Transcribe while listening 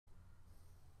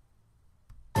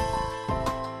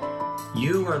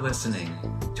You are listening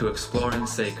to Exploring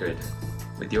Sacred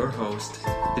with your host,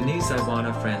 Denise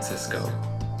Iwana Francisco,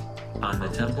 on the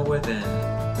Temple Within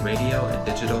Radio and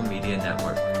Digital Media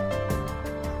Network,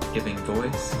 giving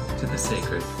voice to the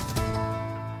sacred.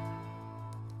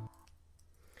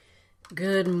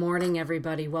 Good morning,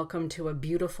 everybody. Welcome to a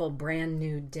beautiful brand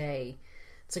new day.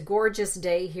 It's a gorgeous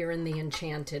day here in the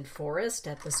Enchanted Forest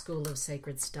at the School of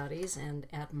Sacred Studies and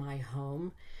at my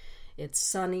home. It's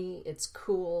sunny, it's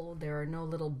cool, there are no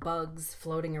little bugs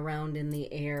floating around in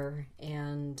the air,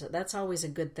 and that's always a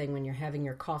good thing when you're having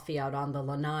your coffee out on the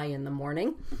lanai in the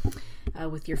morning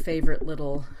with your favorite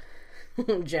little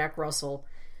Jack Russell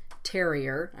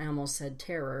Terrier. I almost said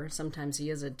terror. Sometimes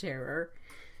he is a terror.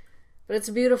 But it's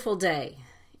a beautiful day,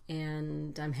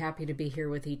 and I'm happy to be here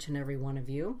with each and every one of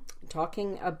you.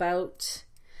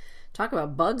 Talk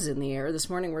about bugs in the air. This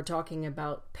morning we're talking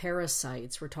about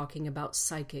parasites. We're talking about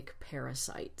psychic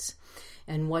parasites.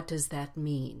 And what does that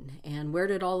mean? And where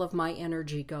did all of my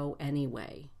energy go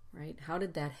anyway? Right? How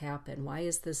did that happen? Why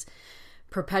is this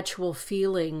perpetual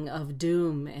feeling of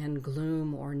doom and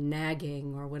gloom or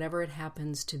nagging or whatever it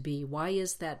happens to be? Why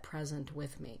is that present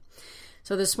with me?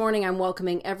 So this morning I'm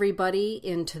welcoming everybody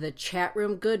into the chat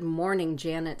room. Good morning,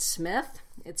 Janet Smith.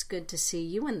 It's good to see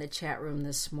you in the chat room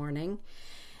this morning.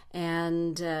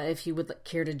 And if you would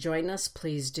care to join us,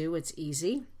 please do. It's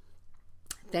easy.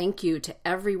 Thank you to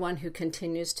everyone who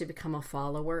continues to become a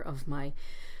follower of my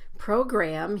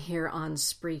program here on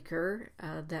Spreaker.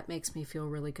 That makes me feel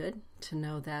really good to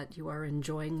know that you are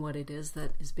enjoying what it is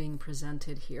that is being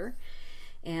presented here.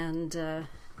 And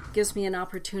gives me an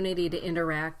opportunity to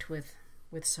interact with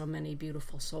so many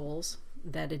beautiful souls.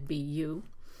 That'd be you.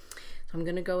 So I'm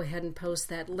going to go ahead and post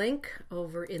that link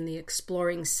over in the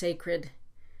Exploring Sacred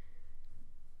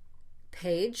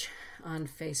page on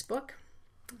Facebook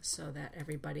so that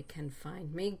everybody can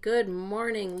find me. Good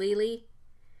morning, Lily.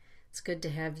 It's good to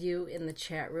have you in the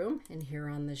chat room and here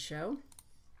on the show.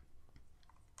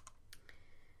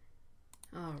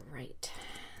 All right.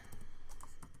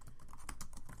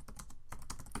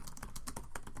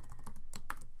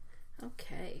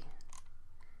 Okay.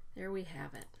 There we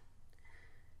have it.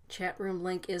 Chat room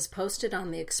link is posted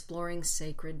on the Exploring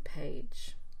Sacred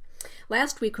page.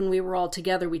 Last week when we were all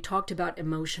together, we talked about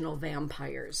emotional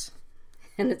vampires.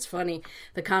 And it's funny,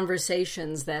 the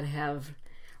conversations that have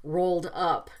rolled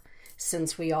up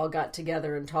since we all got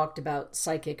together and talked about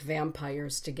psychic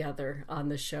vampires together on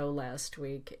the show last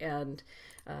week. And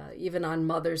even on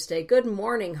Mother's Day, good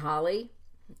morning, Holly.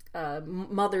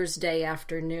 Mother's Day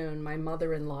afternoon, my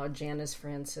mother-in-law, Janice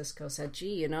Francisco, said,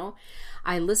 gee,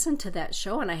 I listened to that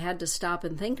show and I had to stop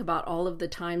and think about all of the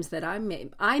times that I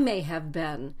may have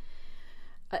been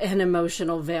an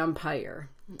emotional vampire.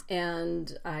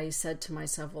 And I said to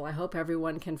myself, well, I hope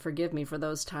everyone can forgive me for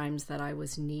those times that I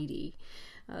was needy,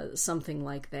 something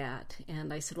like that.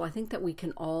 And I said, well, I think that we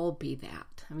can all be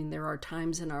that. I mean, there are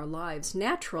times in our lives,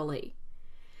 naturally,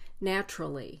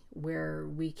 where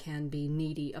we can be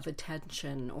needy of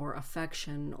attention or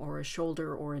affection or a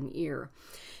shoulder or an ear.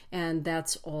 And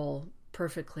that's all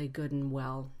perfectly good and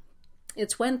well.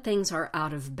 It's when things are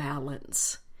out of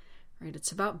balance. Right,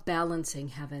 it's about balancing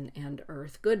heaven and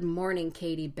earth. Good morning,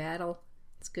 Katie Battle.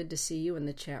 It's good to see you in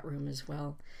the chat room as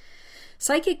well.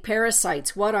 Psychic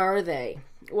parasites, what are they?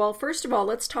 Well, first of all,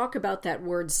 let's talk about that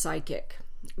word psychic,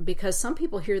 because some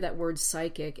people hear that word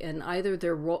psychic and either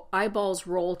their eyeballs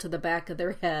roll to the back of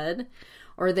their head,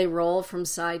 or they roll from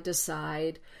side to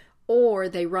side, or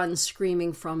they run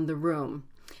screaming from the room,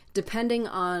 depending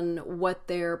on what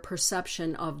their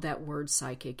perception of that word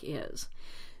psychic is.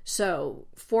 So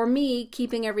for me,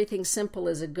 keeping everything simple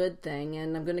is a good thing,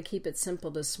 and I'm going to keep it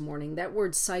simple this morning. That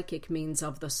word psychic means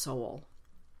of the soul.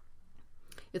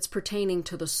 It's pertaining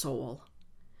to the soul.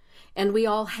 And we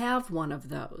all have one of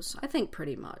those, I think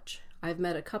pretty much. I've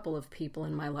met a couple of people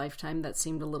in my lifetime that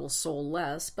seemed a little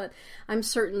soulless, but I'm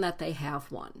certain that they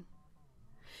have one.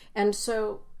 And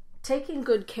so taking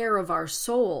good care of our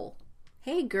soul.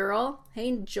 Hey girl,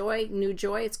 hey Joy, New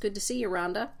Joy, it's good to see you,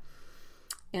 Rhonda.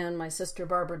 And my sister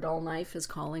Barbara Dullknife is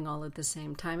calling all at the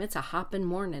same time. It's a hoppin'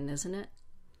 morning, isn't it?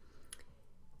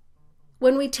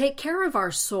 When we take care of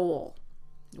our soul,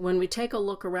 when we take a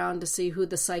look around to see who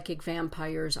the psychic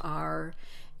vampires are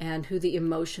and who the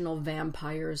emotional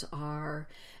vampires are,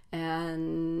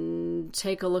 and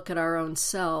take a look at our own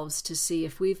selves to see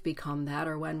if we've become that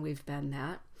or when we've been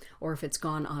that, or if it's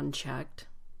gone unchecked,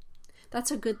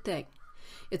 that's a good thing.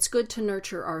 It's good to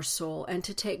nurture our soul and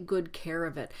to take good care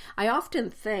of it. I often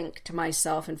think to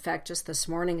myself, in fact, just this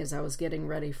morning as I was getting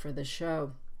ready for the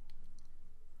show,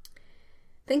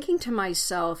 thinking to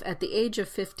myself at the age of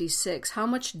 56, how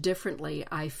much differently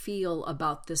I feel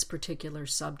about this particular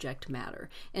subject matter.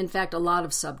 In fact, a lot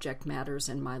of subject matters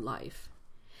in my life.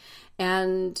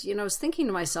 And, I was thinking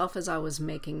to myself as I was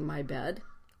making my bed,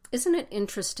 isn't it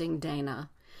interesting, Dana,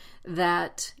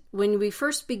 that when we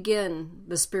first begin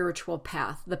the spiritual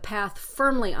path, the path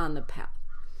firmly on the path,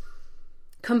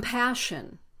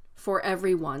 compassion for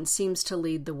everyone seems to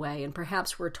lead the way, and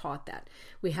perhaps we're taught that.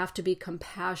 We have to be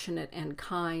compassionate and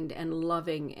kind and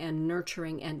loving and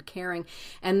nurturing and caring,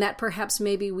 and that perhaps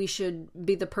maybe we should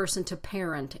be the person to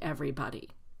parent everybody,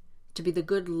 to be the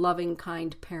good, loving,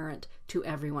 kind parent to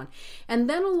everyone. And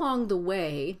then along the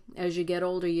way, as you get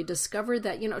older, you discover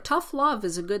that, tough love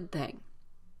is a good thing.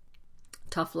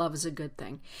 Tough love is a good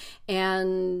thing.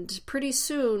 And pretty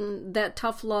soon, that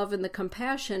tough love and the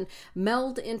compassion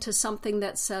meld into something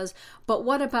that says, but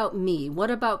what about me? What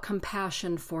about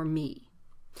compassion for me?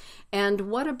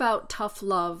 And what about tough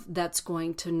love that's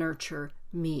going to nurture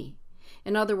me?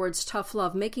 In other words, tough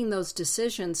love, making those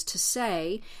decisions to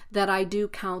say that I do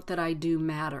count, that I do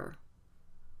matter.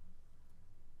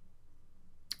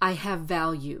 I have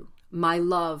value. My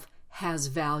love has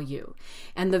value.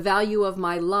 And the value of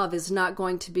my love is not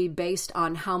going to be based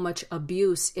on how much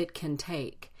abuse it can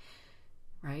take,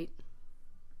 right?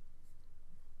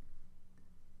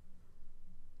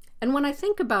 And when I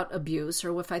think about abuse,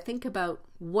 or if I think about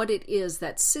what it is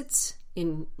that sits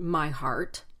in my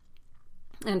heart,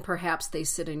 and perhaps they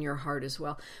sit in your heart as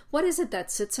well, what is it that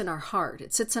sits in our heart?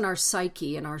 It sits in our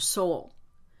psyche, in our soul.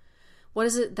 What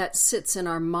is it that sits in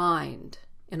our mind,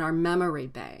 in our memory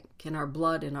bank, in our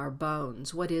blood, in our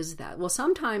bones? What is that? Well,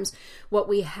 sometimes what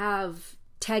we have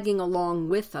tagging along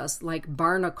with us, like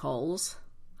barnacles,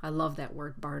 I love that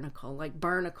word barnacle, like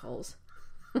barnacles,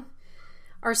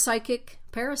 are psychic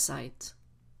parasites.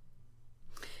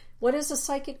 What is a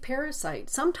psychic parasite?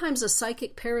 Sometimes a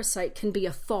psychic parasite can be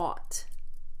a thought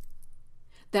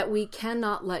that we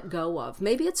cannot let go of.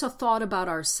 Maybe it's a thought about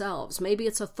ourselves. Maybe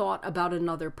it's a thought about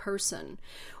another person,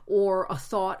 or a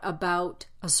thought about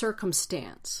a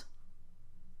circumstance,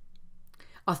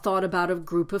 a thought about a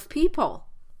group of people,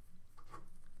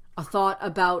 a thought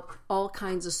about all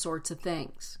kinds of sorts of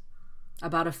things,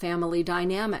 about a family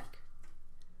dynamic.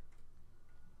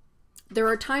 There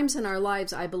are times in our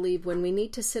lives, I believe, when we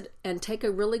need to sit and take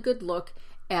a really good look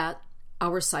at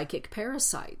our psychic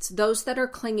parasites, those that are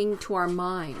clinging to our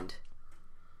mind.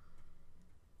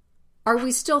 Are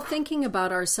we still thinking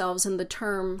about ourselves in the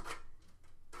terms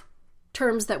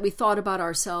that we thought about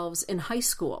ourselves in high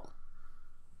school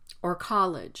or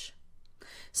college?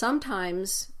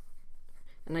 Sometimes,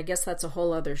 and I guess that's a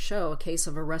whole other show, a case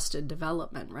of arrested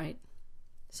development, right?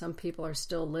 Some people are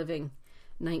still living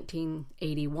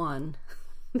 1981,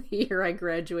 the year I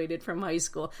graduated from high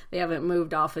school. They haven't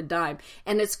moved off a dime.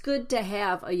 And it's good to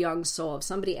have a young soul. If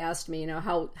somebody asked me,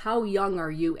 how young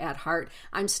are you at heart?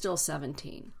 I'm still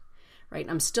 17, right?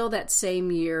 I'm still that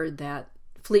same year that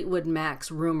Fleetwood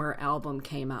Mac's Rumor album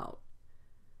came out.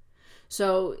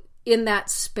 So in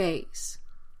that space.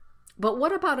 But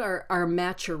what about our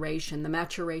maturation, the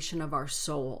maturation of our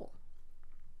soul?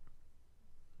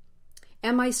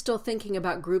 Am I still thinking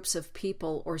about groups of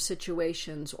people or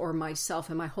situations or myself?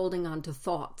 Am I holding on to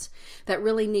thoughts that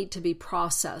really need to be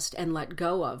processed and let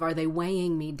go of? Are they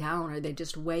weighing me down? Are they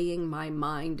just weighing my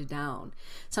mind down?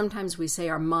 Sometimes we say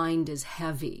our mind is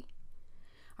heavy.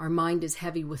 Our mind is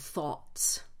heavy with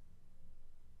thoughts.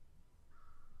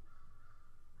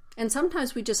 And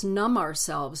sometimes we just numb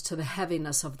ourselves to the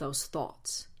heaviness of those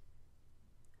thoughts.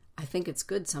 I think it's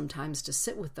good sometimes to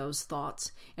sit with those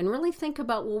thoughts and really think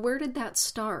about, well, where did that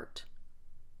start?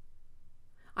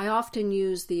 I often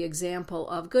use the example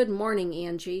of, good morning,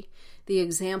 Angie, the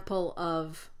example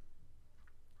of,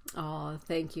 oh,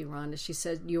 thank you, Rhonda. She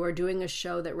said, you are doing a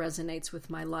show that resonates with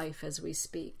my life as we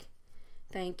speak.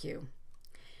 Thank you.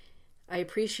 I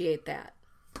appreciate that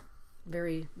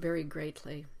very, very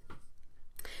greatly.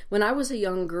 When I was a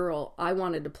young girl, I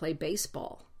wanted to play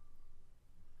baseball.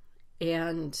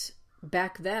 And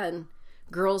back then,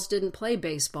 girls didn't play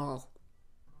baseball.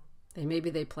 Maybe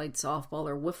they played softball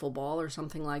or wiffle ball or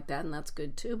something like that, and that's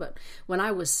good too. But when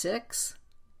I was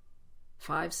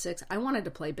 5, 6, I wanted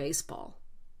to play baseball.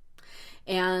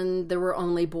 And there were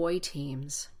only boy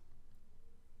teams.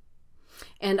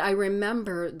 And I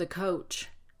remember the coach,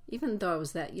 even though I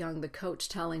was that young, the coach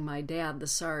telling my dad, the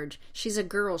sarge, she's a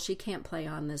girl, she can't play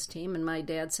on this team. And my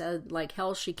dad said, like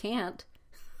hell she can't.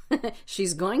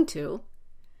 She's going to.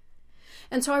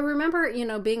 And so I remember,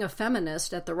 being a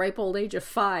feminist at the ripe old age of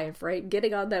 5, right?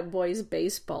 Getting on that boys'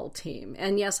 baseball team.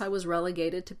 And yes, I was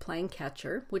relegated to playing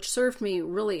catcher, which served me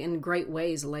really in great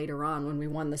ways later on when we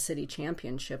won the city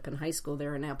championship in high school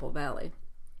there in Apple Valley.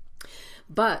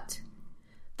 But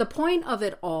the point of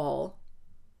it all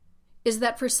is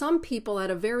that for some people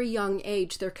at a very young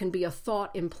age, there can be a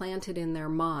thought implanted in their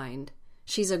mind.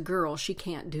 She's a girl, she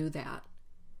can't do that.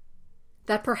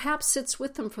 That perhaps sits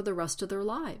with them for the rest of their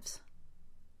lives.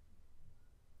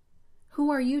 Who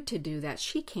are you to do that?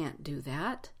 She can't do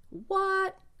that.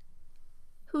 What?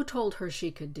 Who told her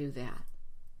she could do that?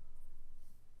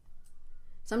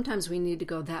 Sometimes we need to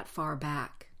go that far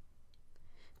back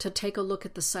to take a look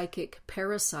at the psychic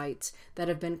parasites that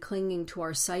have been clinging to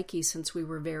our psyche since we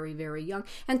were very, very young,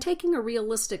 and taking a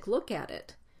realistic look at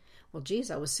it. Well, geez,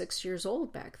 I was 6 years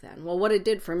old back then. Well, what it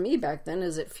did for me back then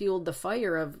is it fueled the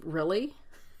fire of, really?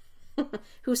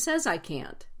 Who says I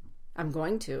can't? I'm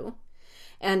going to.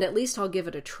 And at least I'll give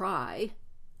it a try.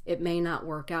 It may not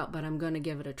work out, but I'm going to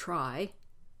give it a try.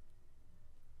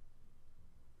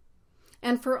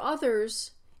 And for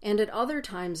others, and at other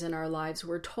times in our lives,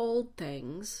 we're told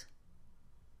things,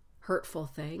 hurtful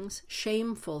things,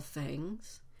 shameful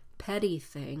things, petty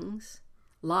things,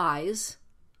 lies,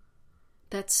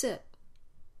 that sit.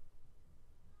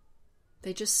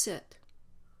 They just sit.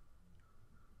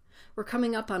 We're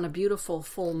coming up on a beautiful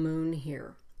full moon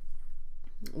here,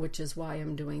 which is why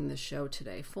I'm doing this show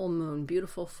today. Full moon,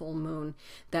 beautiful full moon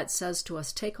that says to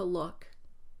us, take a look.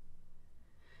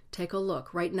 Take a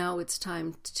look. Right now it's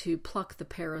time to pluck the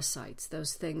parasites,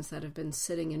 those things that have been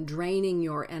sitting and draining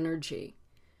your energy,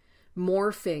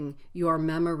 morphing your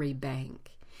memory bank.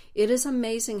 It is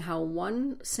amazing how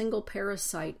one single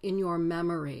parasite in your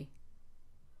memory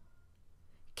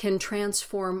can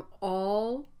transform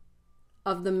all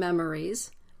of the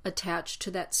memories attached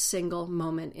to that single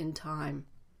moment in time.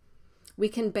 We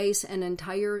can base an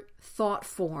entire thought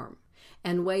form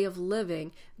and way of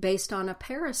living based on a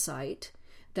parasite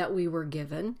that we were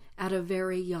given at a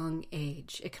very young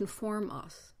age. It can form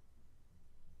us.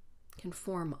 It can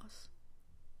form us.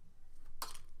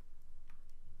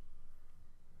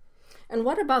 And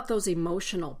what about those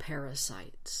emotional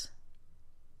parasites?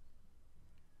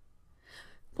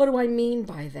 What do I mean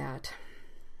by that?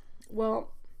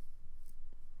 Well,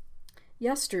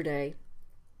 yesterday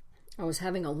I was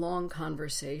having a long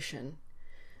conversation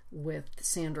with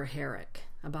Sandra Herrick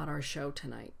about our show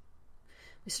tonight.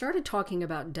 We started talking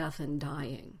about death and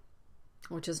dying,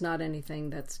 which is not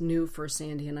anything that's new for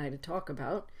Sandy and I to talk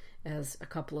about as a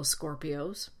couple of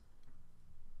Scorpios.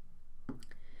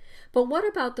 But what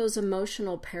about those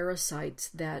emotional parasites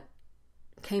that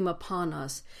came upon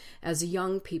us as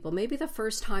young people? Maybe the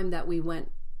first time that we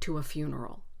went to a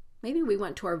funeral. Maybe we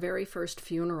went to our very first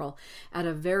funeral at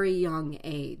a very young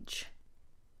age.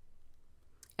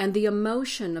 And the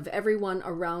emotion of everyone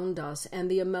around us and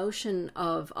the emotion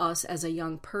of us as a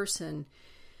young person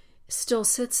still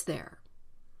sits there.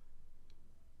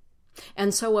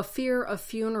 And so a fear of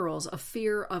funerals, a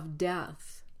fear of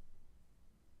death,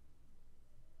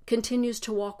 continues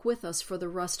to walk with us for the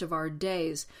rest of our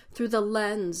days through the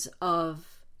lens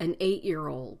of an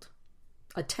 8-year-old,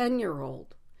 a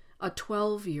 10-year-old, a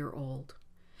 12-year-old.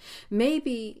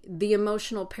 Maybe the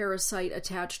emotional parasite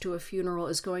attached to a funeral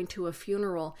is going to a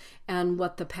funeral and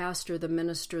what the pastor, the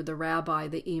minister, the rabbi,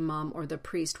 the imam, or the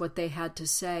priest, what they had to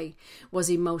say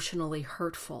was emotionally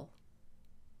hurtful.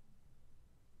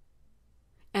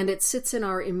 And it sits in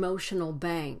our emotional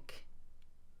bank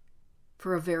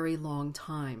for a very long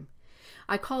time.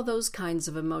 I call those kinds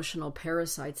of emotional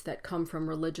parasites that come from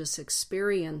religious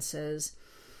experiences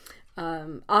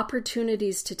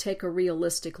opportunities to take a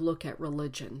realistic look at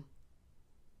religion.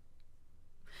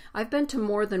 I've been to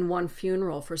more than one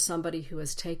funeral for somebody who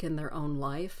has taken their own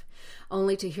life,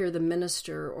 only to hear the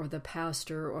minister or the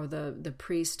pastor or the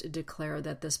priest declare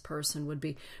that this person would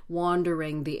be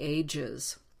wandering the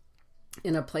ages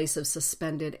in a place of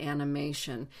suspended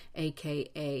animation,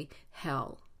 aka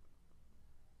hell.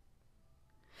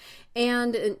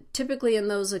 And typically in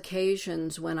those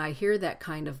occasions when I hear that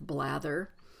kind of blather,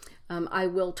 I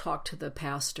will talk to the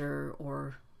pastor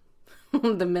or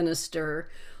the minister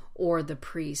or the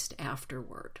priest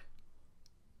afterward.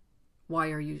 Why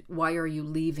are you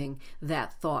leaving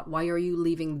that thought? Why are you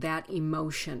leaving that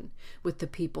emotion with the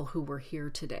people who were here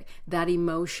today? That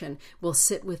emotion will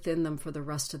sit within them for the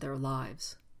rest of their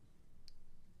lives.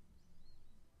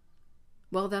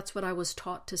 Well, that's what I was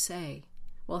taught to say.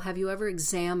 Well, have you ever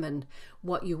examined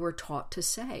what you were taught to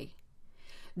say?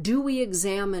 Do we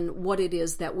examine what it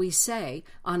is that we say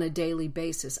on a daily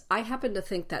basis? I happen to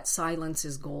think that silence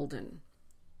is golden.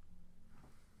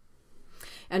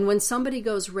 And when somebody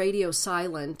goes radio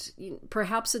silent,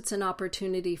 perhaps it's an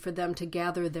opportunity for them to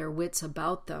gather their wits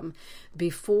about them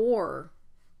before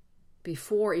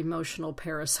emotional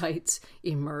parasites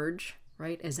emerge,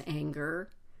 right? As anger,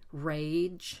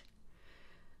 rage,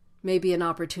 maybe an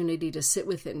opportunity to sit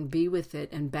with it and be with it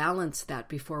and balance that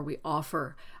before we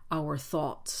offer our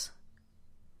thoughts,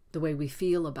 the way we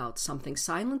feel about something.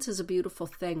 Silence is a beautiful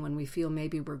thing when we feel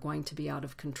maybe we're going to be out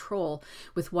of control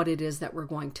with what it is that we're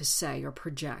going to say or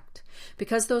project.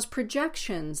 Because those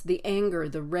projections, the anger,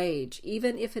 the rage,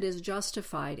 even if it is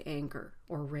justified anger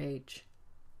or rage,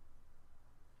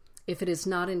 if it is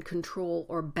not in control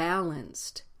or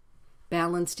balanced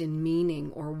in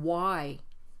meaning or why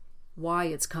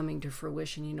it's coming to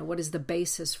fruition, what is the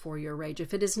basis for your rage?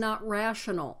 If it is not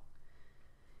rational,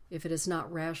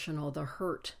 the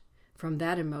hurt from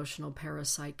that emotional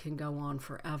parasite can go on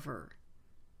forever.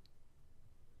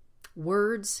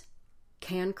 Words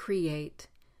can create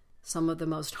some of the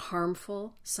most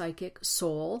harmful psychic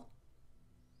soul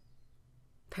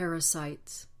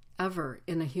parasites ever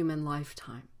in a human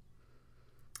lifetime.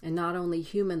 And not only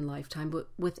human lifetime, but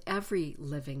with every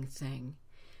living thing.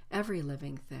 Every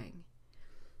living thing.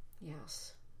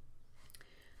 Yes.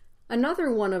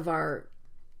 Another one of our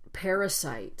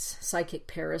parasites, psychic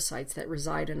parasites that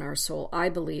reside in our soul, I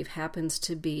believe happens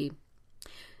to be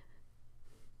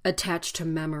attached to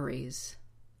memories.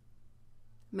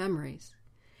 Memories.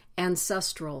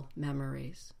 Ancestral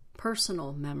memories.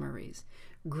 Personal memories.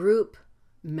 Group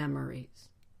memories.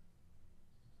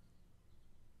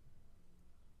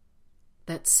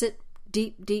 That sit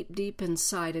deep, deep, deep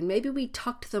inside, and maybe we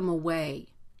tucked them away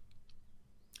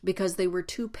because they were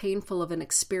too painful of an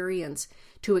experience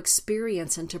to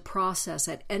experience and to process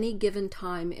at any given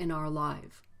time in our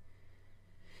life.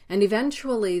 And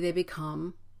eventually they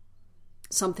become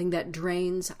something that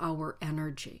drains our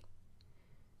energy.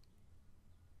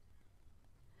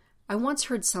 I once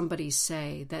heard somebody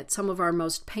say that some of our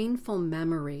most painful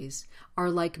memories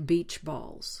are like beach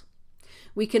balls.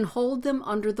 We can hold them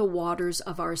under the waters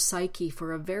of our psyche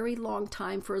for a very long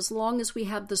time, for as long as we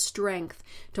have the strength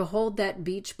to hold that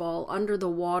beach ball under the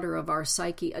water of our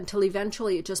psyche until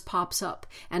eventually it just pops up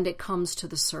and it comes to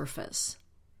the surface.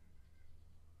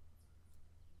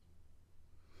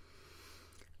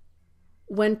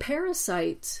 When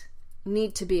parasites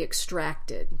need to be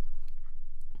extracted,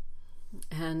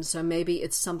 and so maybe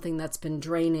it's something that's been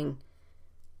draining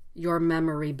your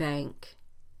memory bank,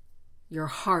 your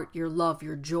heart, your love,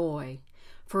 your joy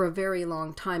for a very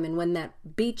long time. And when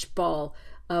that beach ball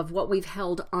of what we've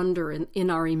held under in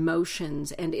our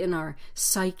emotions and in our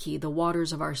psyche, the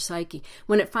waters of our psyche,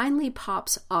 when it finally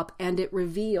pops up and it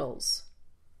reveals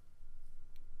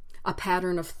a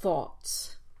pattern of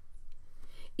thoughts,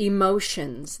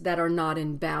 emotions that are not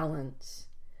in balance,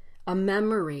 a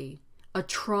memory, a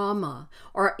trauma,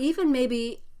 or even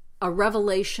maybe a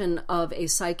revelation of a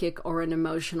psychic or an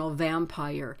emotional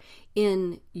vampire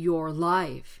in your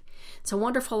life. It's a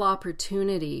wonderful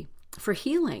opportunity for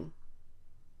healing.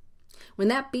 When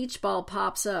that beach ball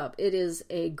pops up, it is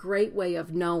a great way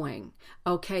of knowing,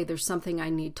 okay, there's something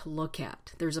I need to look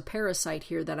at. There's a parasite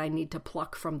here that I need to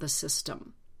pluck from the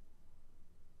system.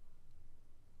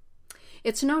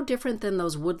 It's no different than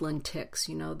those woodland ticks,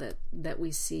 that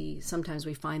we see. Sometimes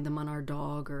we find them on our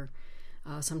dog, or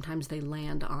sometimes they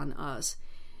land on us.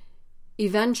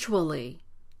 Eventually,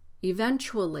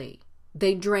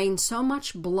 they drain so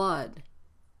much blood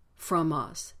from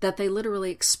us that they literally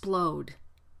explode.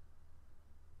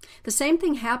 The same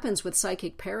thing happens with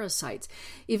psychic parasites.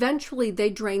 Eventually, they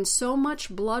drain so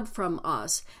much blood from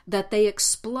us that they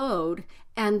explode,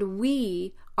 and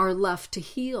we are left to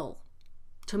heal,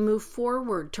 to move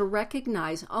forward, to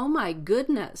recognize, oh my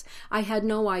goodness, I had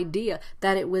no idea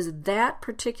that it was that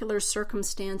particular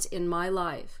circumstance in my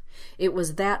life. It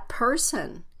was that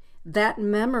person, that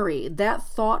memory, that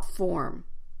thought form,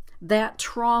 that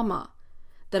trauma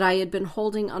that I had been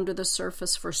holding under the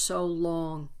surface for so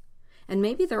long. And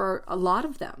maybe there are a lot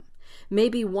of them.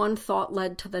 Maybe one thought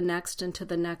led to the next, and to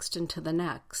the next, and to the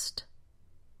next,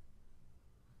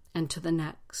 and to the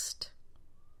next.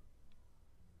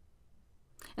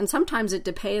 And sometimes it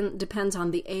depends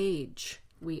on the age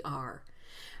we are.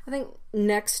 I think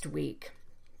next week,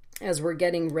 as we're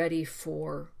getting ready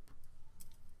for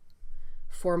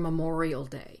Memorial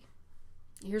Day,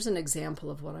 here's an example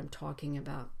of what I'm talking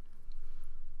about.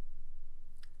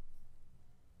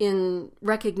 In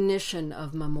recognition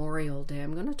of Memorial Day,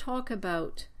 I'm going to talk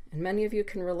about, and many of you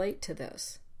can relate to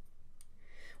this,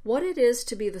 what it is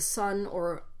to be the son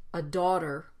or a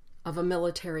daughter of a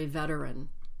military veteran,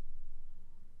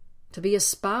 to be a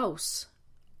spouse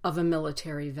of a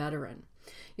military veteran.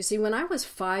 You see, when I was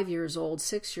 5 years old,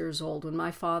 6 years old, when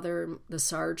my father, the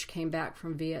Sarge, came back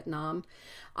from Vietnam,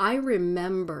 I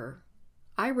remember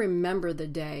the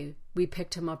day we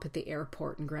picked him up at the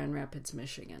airport in Grand Rapids,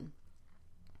 Michigan.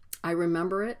 I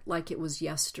remember it like it was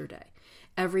yesterday,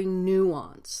 every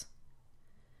nuance.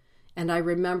 And I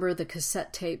remember the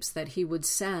cassette tapes that he would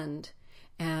send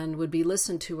and would be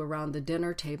listened to around the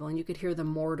dinner table, and you could hear the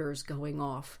mortars going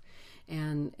off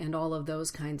and all of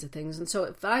those kinds of things. And so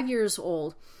at 5 years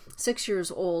old, 6 years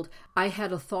old, I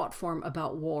had a thought form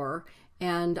about war,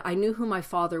 and I knew who my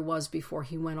father was before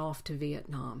he went off to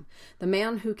Vietnam. The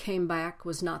man who came back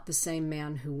was not the same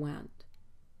man who went.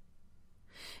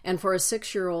 And for a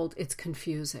 6-year-old, it's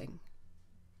confusing.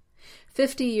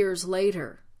 50 years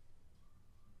later,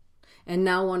 and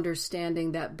now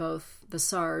understanding that both the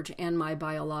Sarge and my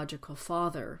biological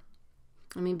father,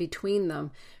 between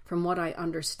them, from what I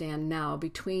understand now,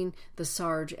 between the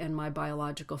Sarge and my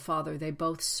biological father, they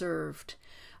both served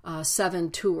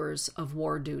 7 tours of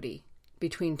war duty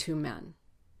between 2 men.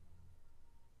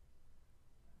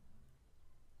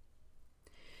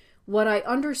 What I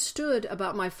understood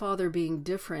about my father being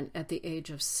different at the age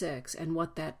of 6 and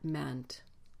what that meant,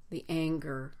 the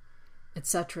anger,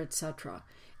 etc., etc.,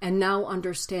 and now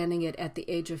understanding it at the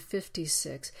age of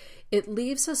 56, it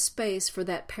leaves a space for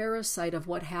that parasite of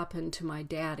what happened to my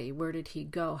daddy. Where did he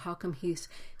go? How come he's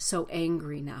so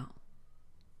angry now?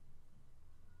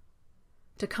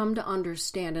 To come to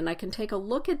understand, and I can take a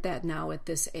look at that now at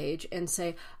this age and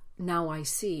say, now I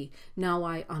see, now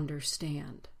I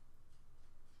understand.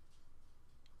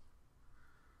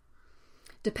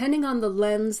 Depending on the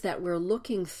lens that we're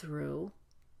looking through,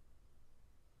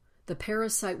 the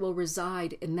parasite will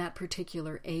reside in that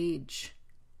particular age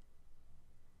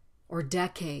or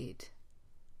decade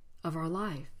of our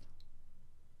life.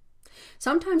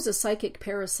 Sometimes a psychic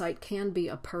parasite can be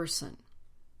a person.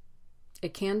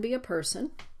 It can be a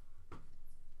person.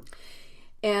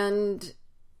 And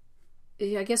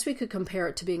I guess we could compare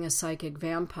it to being a psychic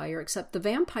vampire, except the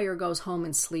vampire goes home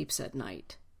and sleeps at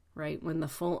night. Right, when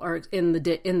in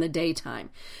the daytime,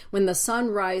 when the sun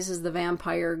rises, the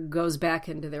vampire goes back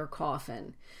into their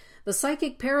coffin. The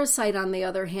psychic parasite, on the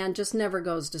other hand, just never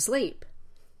goes to sleep.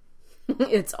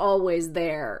 It's always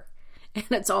there, and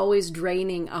it's always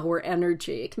draining our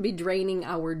energy. It can be draining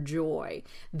our joy.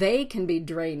 They can be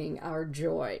draining our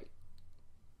joy.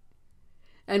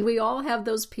 And we all have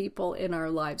those people in our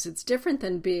lives. It's different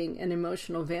than being an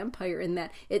emotional vampire in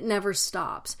that it never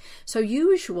stops. So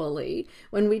usually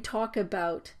when we talk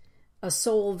about a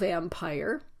soul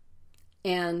vampire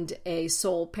and a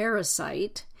soul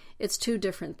parasite, it's 2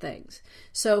 different things.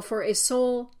 So for a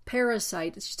soul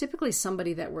parasite, it's typically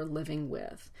somebody that we're living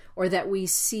with or that we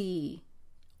see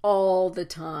all the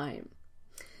time.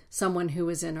 Someone who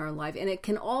is in our life. And it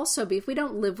can also be, if we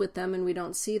don't live with them and we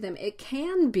don't see them, it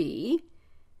can be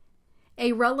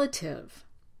a relative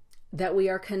that we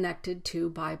are connected to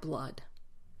by blood.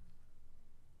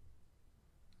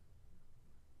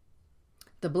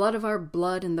 The blood of our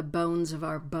blood and the bones of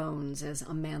our bones, as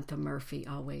Amantha Murphy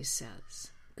always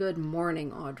says. Good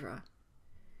morning, Audra.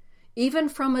 Even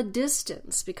from a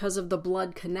distance, because of the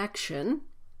blood connection,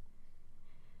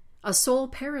 a soul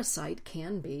parasite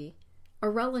can be a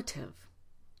relative.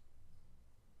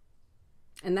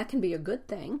 And that can be a good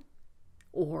thing.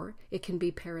 Or it can be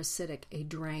parasitic, a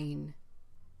drain,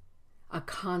 a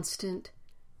constant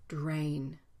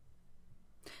drain.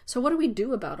 So what do we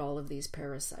do about all of these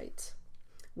parasites?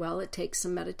 Well, it takes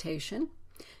some meditation,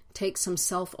 takes some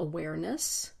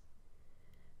self-awareness,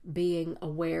 being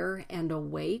aware and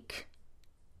awake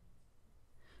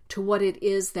to what it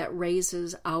is that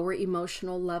raises our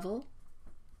emotional level,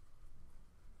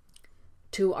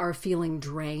 to our feeling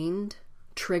drained,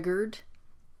 triggered.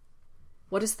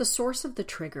 What is the source of the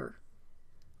trigger?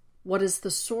 What is the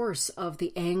source of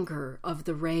the anger, of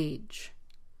the rage?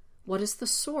 What is the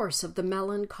source of the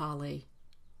melancholy?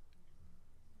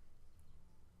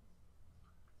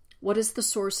 What is the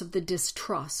source of the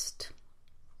distrust,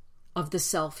 of the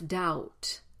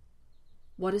self-doubt?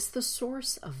 What is the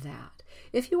source of that?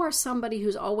 If you are somebody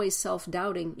who's always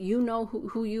self-doubting, you know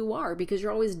who you are because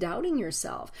you're always doubting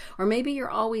yourself. Or maybe you're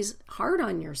always hard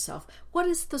on yourself. What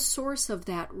is the source of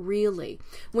that really?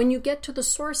 When you get to the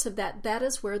source of that, that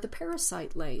is where the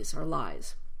parasite lays or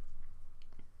lies.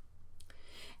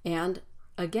 And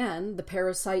again, the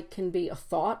parasite can be a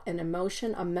thought, an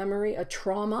emotion, a memory, a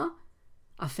trauma,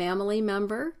 a family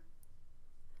member.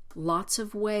 Lots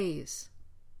of ways.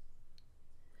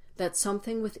 That's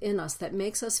something within us that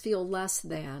makes us feel less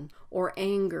than or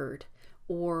angered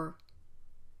or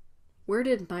where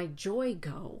did my joy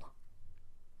go?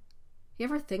 You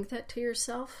ever think that to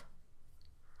yourself?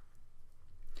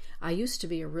 I used to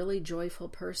be a really joyful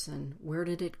person. Where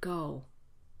did it go?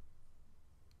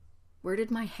 Where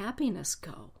did my happiness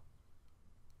go?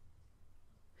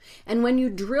 And when you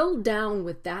drill down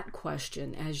with that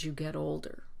question as you get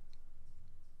older,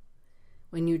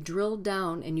 when you drill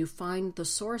down and you find the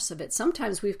source of it,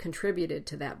 sometimes we've contributed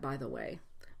to that, by the way.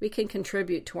 We can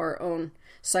contribute to our own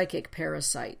psychic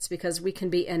parasites because we can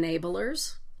be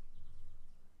enablers.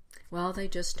 Well, they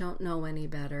just don't know any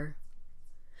better.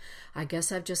 I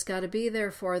guess I've just got to be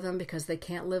there for them because they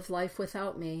can't live life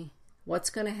without me. What's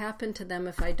going to happen to them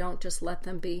if I don't just let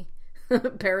them be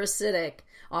parasitic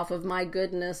off of my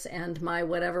goodness and my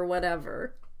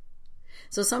whatever?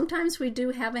 So sometimes we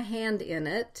do have a hand in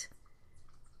it.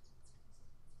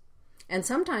 And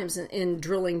sometimes in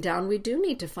drilling down, we do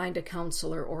need to find a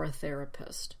counselor or a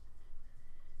therapist.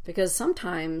 Because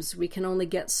sometimes we can only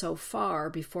get so far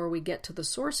before we get to the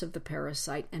source of the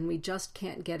parasite, and we just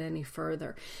can't get any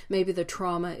further. Maybe the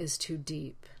trauma is too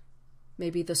deep.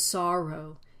 Maybe the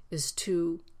sorrow is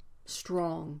too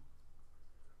strong.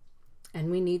 And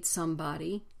we need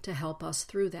somebody to help us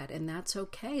through that. And that's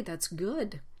okay. That's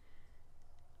good.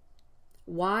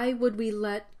 Why would we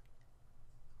let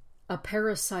a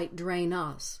parasite drain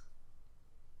us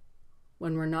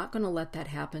when we're not going to let that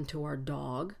happen to our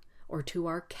dog or to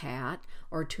our cat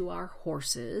or to our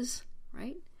horses,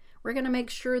 right? We're going to make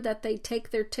sure that they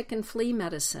take their tick and flea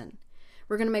medicine.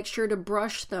 We're going to make sure to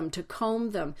brush them, to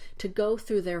comb them, to go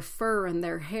through their fur and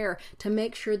their hair to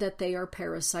make sure that they are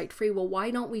parasite free. Well,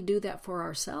 why don't we do that for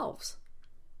ourselves?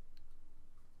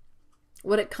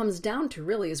 What it comes down to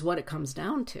really is what it comes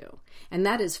down to. And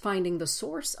that is finding the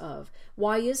source of,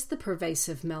 why is the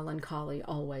pervasive melancholy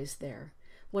always there?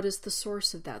 What is the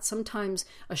source of that? Sometimes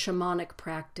a shamanic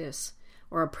practice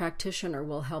or a practitioner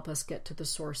will help us get to the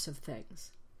source of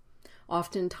things.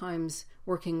 Oftentimes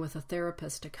working with a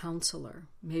therapist, a counselor,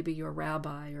 maybe your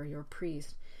rabbi or your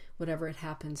priest, whatever it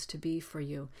happens to be for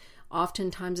you.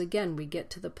 Oftentimes, again, we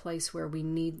get to the place where we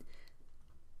need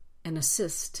an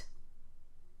assist.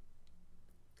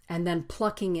 And then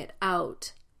plucking it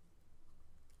out,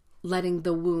 letting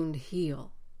the wound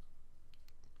heal.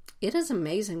 It is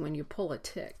amazing when you pull a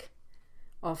tick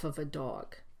off of a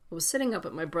dog. I was sitting up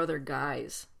at my brother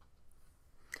Guy's,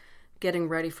 getting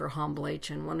ready for Homblage,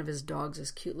 and one of his dogs,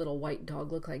 this cute little white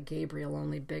dog, looked like Gabriel,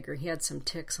 only bigger. He had some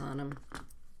ticks on him.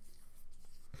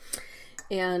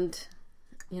 And,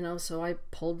 so I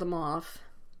pulled them off.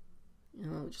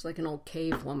 Just like an old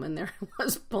cave woman, there I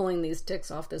was pulling these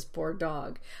ticks off this poor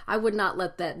dog. I would not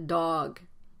let that dog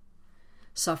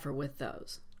suffer with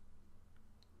those.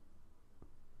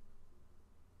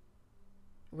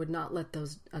 I would not let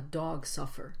a dog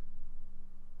suffer.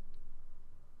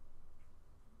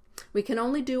 We can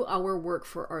only do our work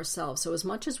for ourselves. So as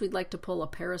much as we'd like to pull a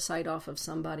parasite off of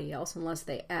somebody else, unless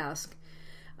they ask,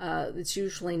 it's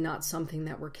usually not something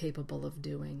that we're capable of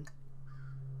doing.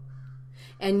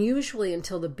 And usually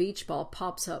until the beach ball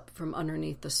pops up from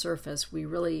underneath the surface, we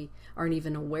really aren't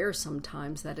even aware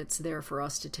sometimes that it's there for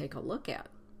us to take a look at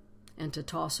and to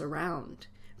toss around,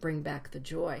 bring back the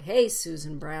joy. Hey,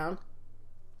 Susan Brown.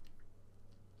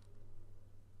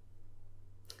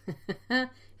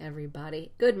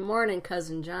 Everybody. Good morning,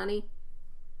 Cousin Johnny.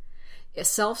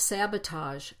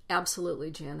 Self-sabotage. Absolutely,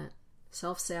 Janet.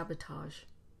 Self-sabotage.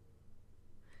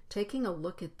 Taking a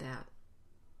look at that.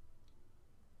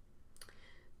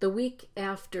 The week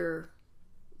after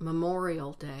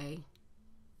Memorial Day,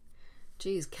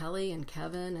 Kelly and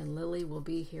Kevin and Lily will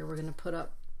be here. We're going to put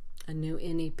up a new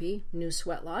NEP, new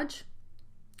sweat lodge.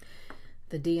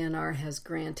 The DNR has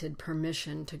granted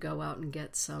permission to go out and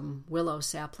get some willow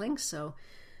saplings. So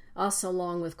us,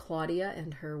 along with Claudia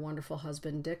and her wonderful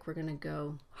husband Dick, we're going to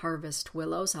go harvest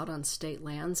willows out on state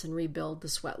lands and rebuild the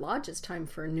sweat lodge. It's time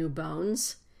for new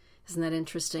bones. Isn't that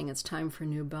interesting? It's time for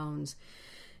new bones.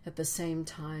 At the same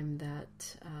time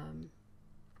that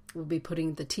we'll be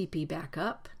putting the teepee back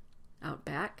up, out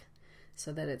back,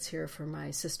 so that it's here for my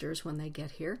sisters when they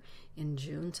get here in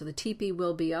June. So the teepee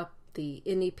will be up, the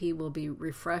NEP will be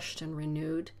refreshed and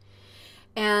renewed.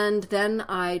 And then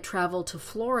I travel to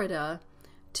Florida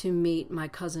to meet my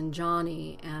cousin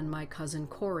Johnny and my cousin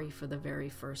Corey for the very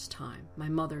first time, my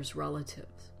mother's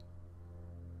relatives.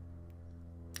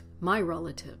 My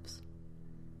relatives.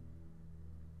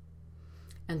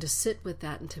 And to sit with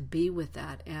that and to be with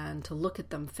that and to look at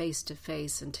them face to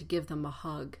face and to give them a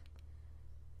hug.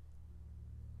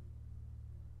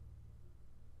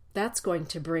 That's going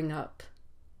to bring up,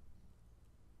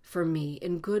 for me,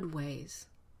 in good ways,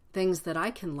 things that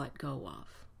I can let go of.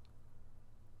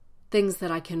 Things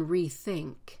that I can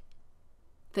rethink.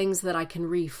 Things that I can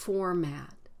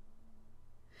reformat.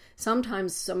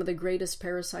 Sometimes some of the greatest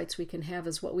parasites we can have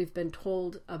is what we've been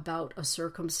told about a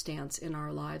circumstance in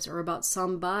our lives or about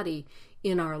somebody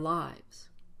in our lives.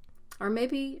 Or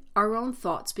maybe our own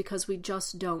thoughts because we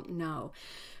just don't know.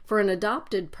 For an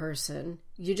adopted person,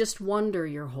 you just wonder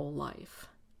your whole life.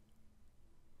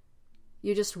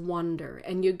 You just wonder,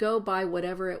 and you go by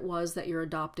whatever it was that your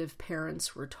adoptive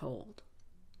parents were told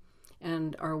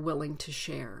and are willing to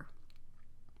share.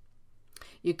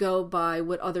 You go by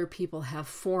what other people have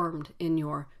formed in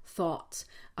your thoughts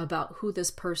about who this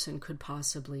person could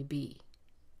possibly be.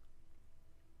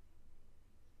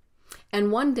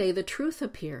 And one day the truth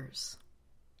appears.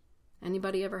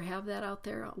 Anybody ever have that out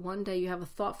there? One day you have a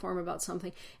thought form about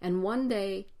something, and one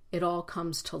day it all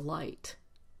comes to light.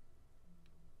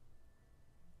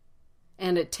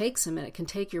 And it takes a minute, it can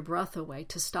take your breath away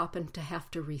to stop and to have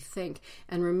to rethink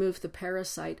and remove the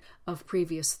parasite of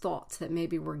previous thoughts that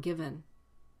maybe were given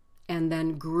and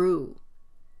then grew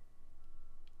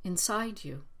inside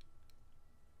you.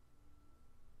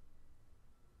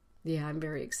 Yeah, I'm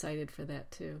very excited for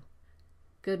that too.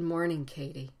 Good morning,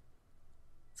 Katie.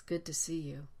 It's good to see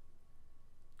you.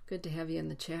 Good to have you in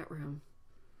the chat room.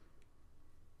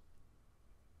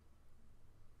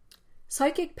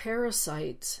 Psychic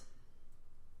parasites,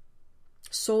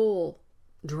 soul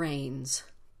drains.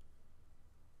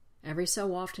 Every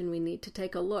so often we need to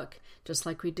take a look, just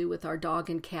like we do with our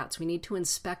dog and cats. We need to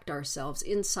inspect ourselves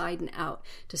inside and out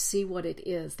to see what it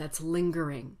is that's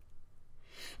lingering.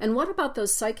 And what about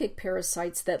those psychic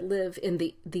parasites that live in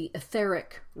the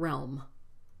etheric realm?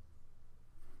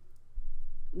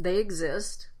 They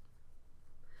exist.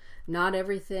 Not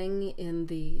everything in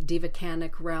the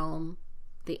devacanic realm,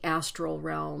 the astral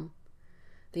realm,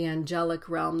 the angelic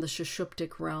realm, the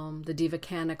Sushuptic realm, the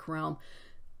devacanic realm,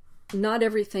 not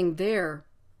everything there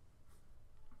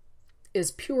is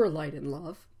pure light and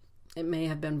love. It may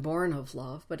have been born of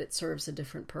love, but it serves a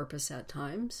different purpose at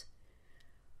times.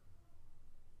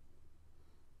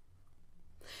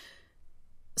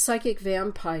 Psychic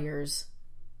vampires,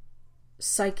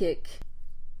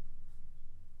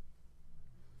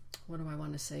 what do I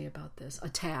want to say about this?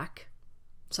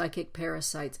 Psychic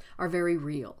parasites are very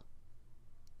real.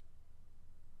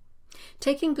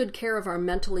 Taking good care of our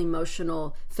mental,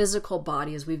 emotional, physical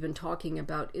body, as we've been talking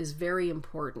about, is very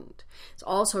important. It's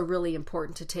also really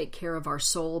important to take care of our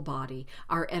soul body,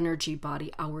 our energy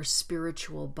body, our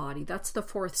spiritual body. That's the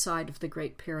fourth side of the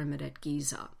Great Pyramid at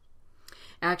Giza.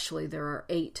 Actually, there are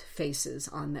 8 faces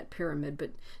on that pyramid,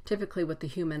 but typically what the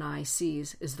human eye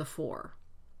sees is the 4.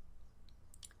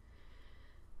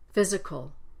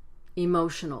 Physical,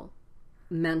 emotional,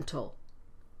 mental,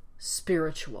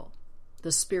 spiritual.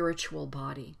 The spiritual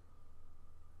body.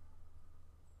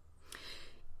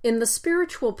 In the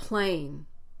spiritual plane,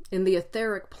 in the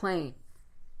etheric plane,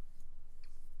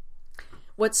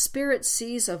 what spirit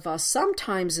sees of us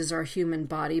sometimes is our human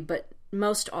body, but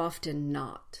most often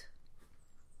not.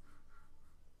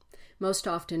 Most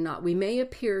often not. We may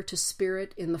appear to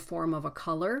spirit in the form of a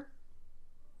color,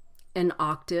 an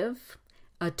octave,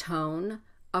 a tone,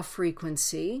 a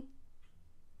frequency,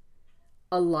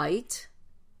 a light.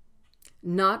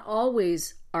 Not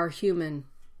always our human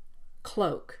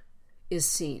cloak is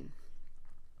seen.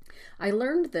 I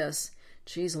learned this,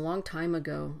 a long time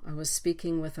ago. I was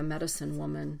speaking with a medicine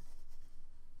woman,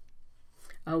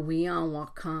 a Wiyan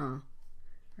Wakan,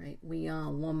 right?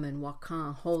 Wiyan woman,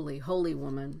 Wakan, holy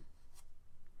woman.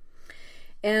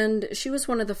 And she was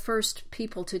one of the first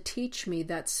people to teach me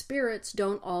that spirits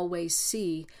don't always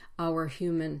see our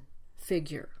human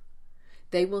figure.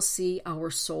 They will see our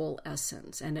soul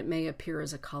essence, and it may appear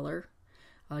as a color,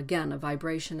 again, a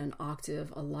vibration, an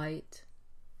octave, a light.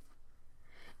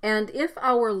 And if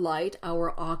our light,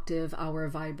 our octave, our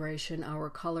vibration, our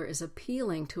color is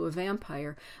appealing to a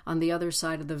vampire on the other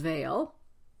side of the veil,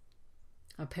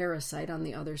 a parasite on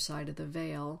the other side of the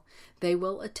veil, they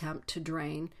will attempt to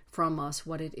drain from us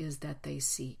what it is that they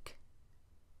seek.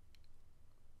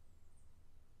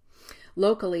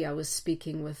 Locally, I was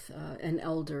speaking with an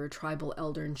elder, a tribal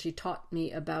elder, and she taught me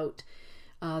about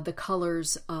the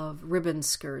colors of ribbon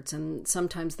skirts and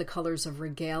sometimes the colors of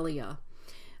regalia.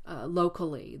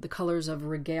 Locally, the colors of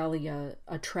regalia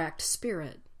attract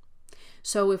spirit.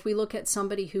 So if we look at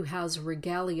somebody who has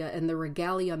regalia, and the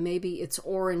regalia, maybe it's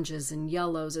oranges and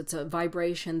yellows, it's a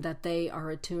vibration that they are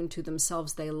attuned to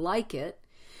themselves, they like it,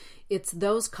 it's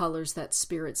those colors that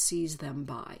spirit sees them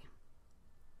by.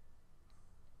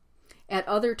 At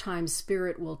other times,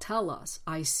 spirit will tell us,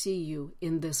 I see you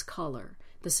in this color.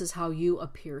 This is how you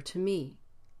appear to me.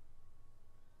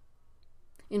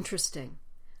 Interesting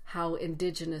how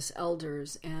indigenous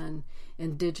elders and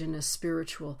indigenous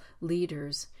spiritual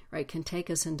leaders, right, can take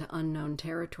us into unknown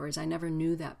territories. I never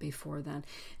knew that before then.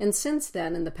 And since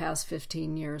then, in the past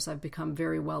 15 years, I've become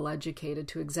very well educated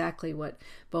to exactly what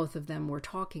both of them were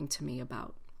talking to me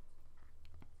about.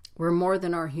 We're more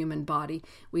than our human body.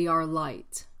 We are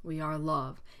light. We are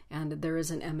love. And there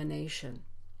is an emanation.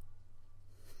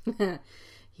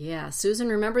 Yeah, Susan,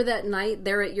 remember that night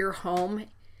there at your home?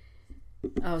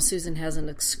 Oh, Susan has an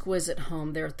exquisite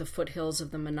home there at the foothills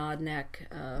of the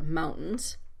Monadnock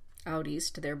Mountains, out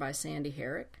east there by Sandy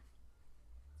Herrick.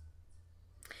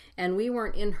 And we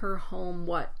weren't in her home,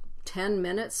 10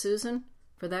 minutes, Susan,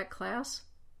 for that class?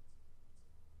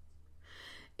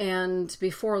 And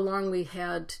before long we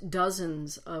had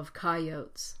dozens of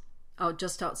coyotes out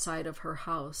just outside of her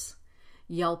house,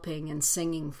 yelping and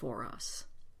singing for us.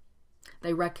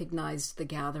 They recognized the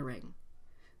gathering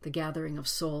of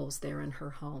souls there in her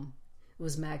home. It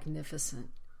was magnificent.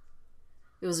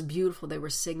 It was beautiful. They were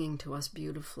singing to us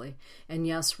beautifully. And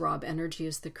yes, Rob, energy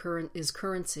is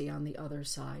currency on the other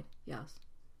side. Yes.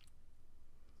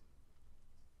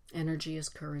 Energy is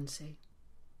currency.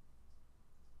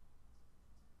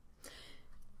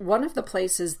 One of the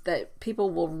places that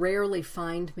people will rarely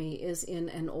find me is in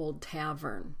an old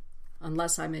tavern,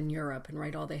 unless I'm in Europe, and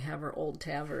right, all they have are old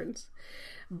taverns.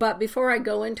 But before I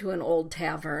go into an old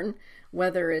tavern,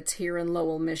 whether it's here in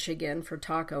Lowell, Michigan for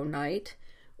taco night,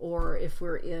 or if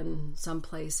we're in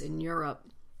someplace in Europe,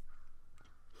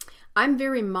 I'm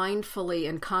very mindfully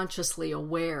and consciously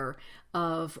aware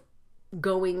of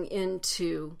going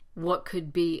into what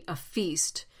could be a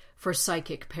feast for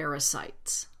psychic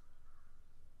parasites.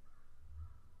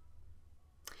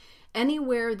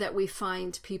 Anywhere that we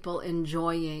find people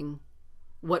enjoying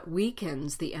what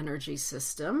weakens the energy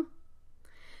system,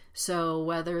 so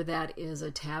whether that is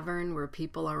a tavern where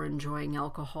people are enjoying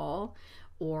alcohol,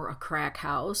 or a crack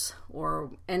house,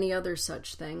 or any other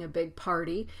such thing, a big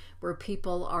party where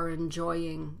people are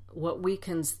enjoying what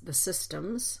weakens the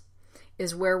systems,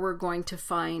 is where we're going to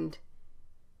find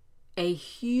a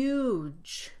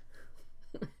huge,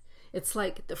 it's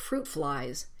like the fruit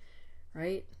flies,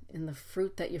 right? In the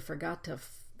fruit that you forgot to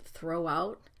throw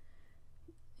out,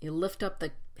 you lift up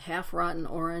the half-rotten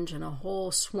orange and a whole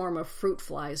swarm of fruit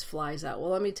flies flies out.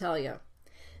 Well, let me tell you,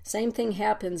 same thing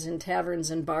happens in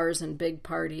taverns and bars and big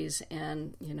parties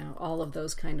and, all of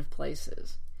those kind of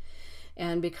places.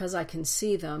 And because I can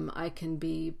see them, I can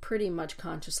be pretty much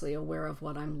consciously aware of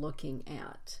what I'm looking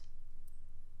at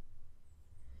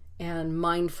and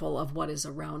mindful of what is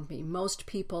around me. Most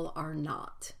people are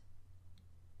not.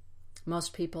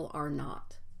 Most people are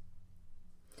not.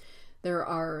 There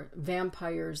are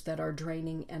vampires that are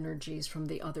draining energies from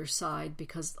the other side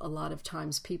because a lot of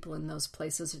times people in those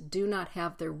places do not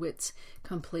have their wits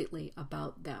completely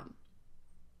about them.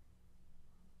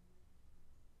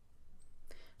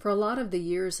 For a lot of the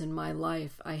years in my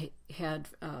life, I had,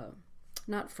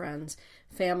 not friends,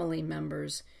 family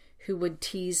members who would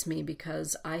tease me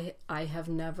because I have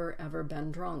never ever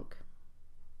been drunk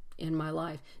in my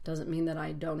life. Doesn't mean that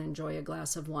I don't enjoy a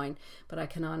glass of wine, but I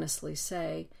can honestly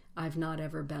say I've not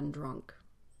ever been drunk.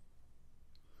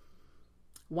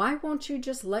 Why won't you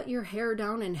just let your hair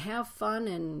down and have fun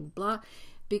and blah?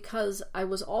 Because I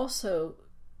was also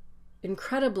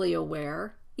incredibly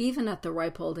aware, even at the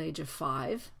ripe old age of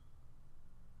 5,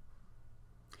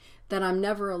 that I'm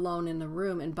never alone in the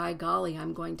room, and by golly,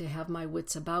 I'm going to have my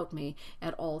wits about me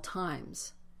at all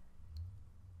times,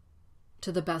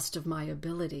 to the best of my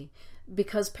ability.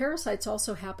 Because parasites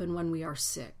also happen when we are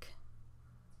sick,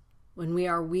 when we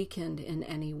are weakened in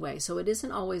any way. So it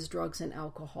isn't always drugs and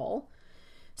alcohol.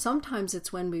 Sometimes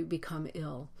it's when we become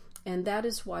ill. And that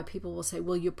is why people will say,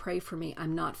 will you pray for me?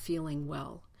 I'm not feeling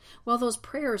well. Well, those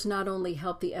prayers not only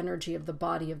help the energy of the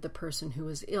body of the person who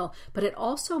is ill, but it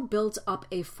also builds up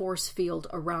a force field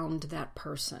around that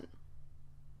person.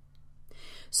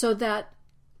 So that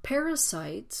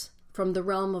parasites from the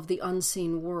realm of the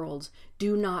unseen worlds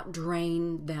do not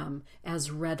drain them as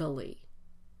readily.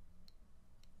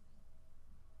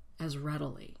 As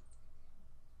readily.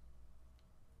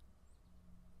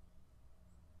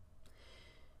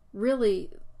 Really,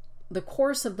 the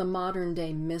course of the modern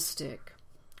day mystic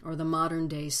or the modern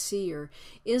day seer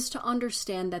is to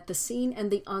understand that the seen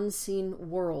and the unseen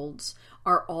worlds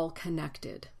are all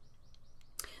connected.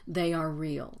 They are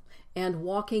real. And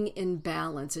walking in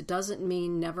balance, it doesn't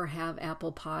mean never have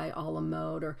apple pie a la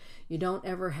mode, or you don't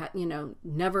ever have,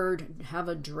 never have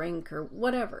a drink or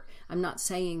whatever. I'm not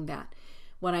saying that.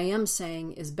 What I am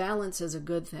saying is balance is a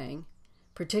good thing,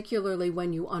 particularly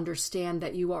when you understand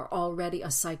that you are already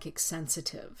a psychic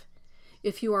sensitive.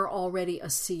 If you are already a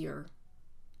seer,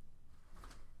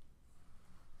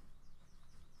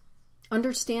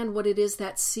 Understand what it is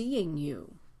that's seeing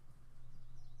you.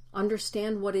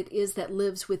 Understand what it is that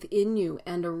lives within you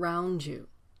and around you.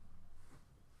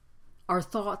 Our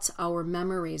thoughts, our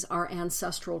memories, our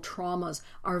ancestral traumas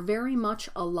are very much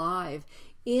alive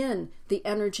in the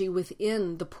energy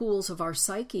within the pools of our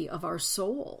psyche, of our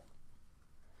soul.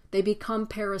 They become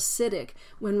parasitic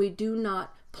when we do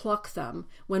not pluck them,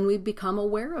 when we become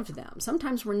aware of them.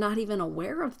 Sometimes we're not even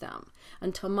aware of them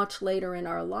until much later in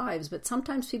our lives. But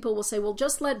sometimes people will say, well,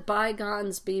 just let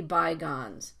bygones be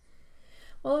bygones.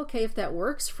 Well, okay, if that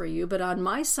works for you, but on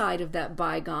my side of that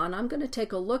bygone, I'm going to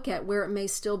take a look at where it may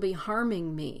still be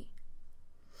harming me.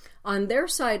 On their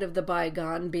side of the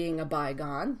bygone being a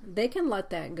bygone, they can let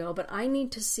that go, but I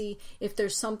need to see if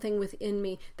there's something within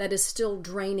me that is still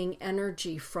draining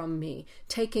energy from me,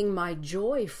 taking my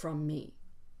joy from me.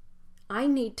 I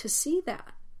need to see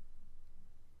that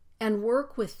and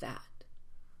work with that.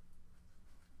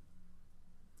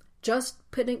 Just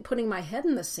putting my head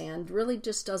in the sand really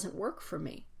just doesn't work for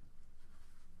me.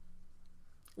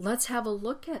 Let's have a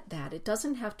look at that. It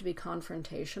doesn't have to be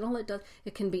confrontational.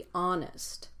 It can be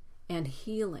honest and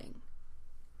healing.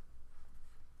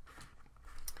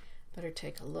 Better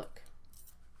take a look.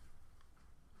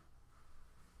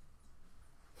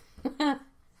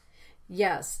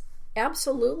 Yes,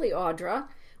 absolutely, Audra.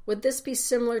 Would this be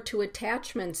similar to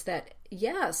attachments that,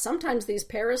 yes, sometimes these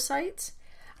parasites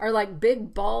are like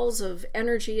big balls of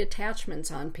energy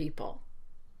attachments on people.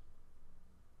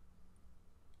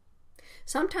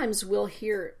 Sometimes we'll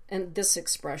hear this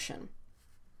expression.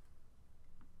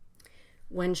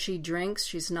 When she drinks,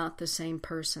 she's not the same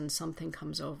person. Something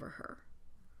comes over her.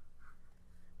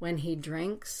 When he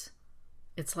drinks,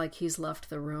 it's like he's left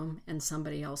the room and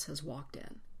somebody else has walked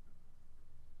in.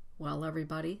 Well,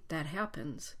 everybody, that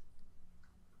happens.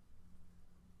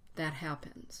 That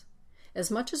happens. As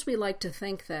much as we like to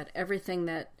think that everyone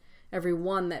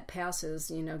that passes,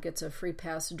 gets a free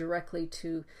pass directly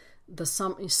to the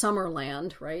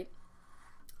Summerland, right?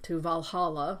 To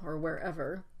Valhalla or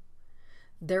wherever,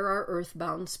 there are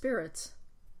earthbound spirits.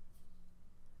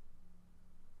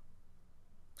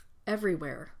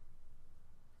 Everywhere.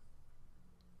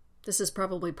 This is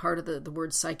probably part of the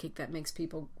word psychic that makes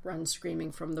people run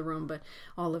screaming from the room, but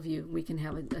all of you, we can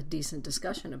have a decent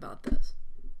discussion about this.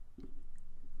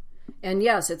 And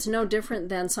yes, it's no different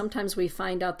than sometimes we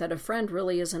find out that a friend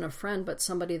really isn't a friend, but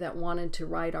somebody that wanted to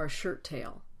ride our shirt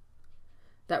tail,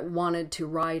 that wanted to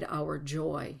ride our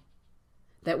joy,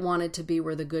 that wanted to be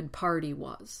where the good party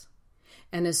was.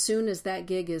 And as soon as that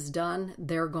gig is done,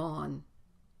 they're gone.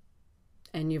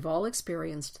 And you've all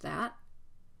experienced that.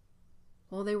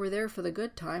 Well, they were there for the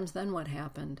good times, then what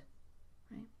happened?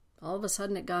 Right? All of a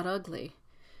sudden it got ugly,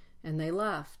 and they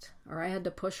left, or I had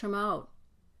to push them out.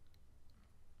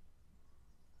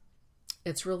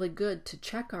 It's really good to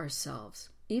check ourselves.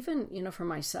 Even, for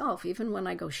myself, even when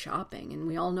I go shopping, and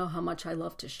we all know how much I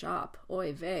love to shop.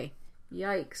 Oy vey,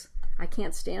 yikes, I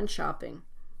can't stand shopping.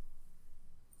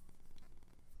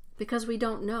 Because we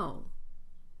don't know.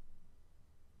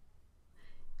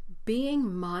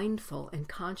 Being mindful and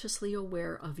consciously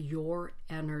aware of your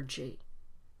energy.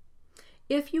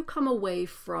 If you come away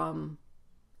from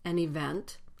an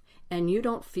event and you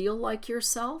don't feel like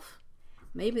yourself,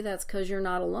 maybe that's because you're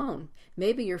not alone.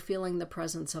 Maybe you're feeling the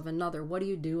presence of another. What do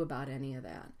you do about any of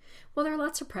that? Well, there are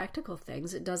lots of practical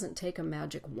things. It doesn't take a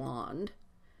magic wand.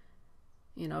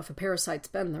 If a parasite's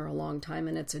been there a long time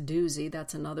and it's a doozy,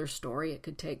 that's another story. It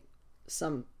could take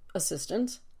some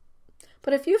assistance.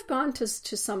 But if you've gone to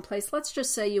some place, let's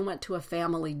just say you went to a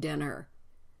family dinner.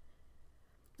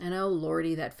 And oh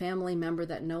lordy, that family member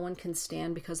that no one can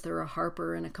stand because they're a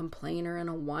harper and a complainer and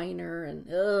a whiner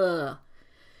and ugh.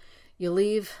 You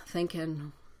leave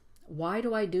thinking, why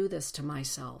do I do this to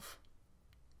myself?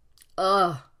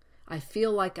 I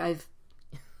feel like I've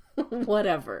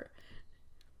whatever.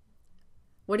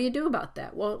 What do you do about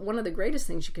that? Well, one of the greatest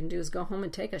things you can do is go home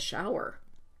and take a shower.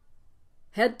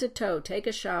 Head to toe, take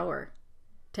a shower.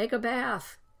 Take a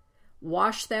bath.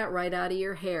 Wash that right out of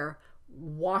your hair.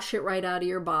 Wash it right out of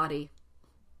your body.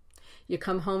 You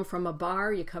come home from a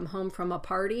bar, you come home from a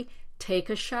party, take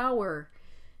a shower.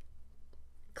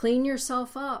 Clean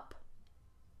yourself up.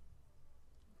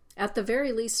 At the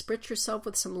very least, spritz yourself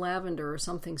with some lavender or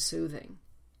something soothing.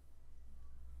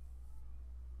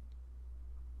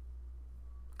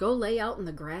 Go lay out in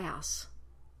the grass.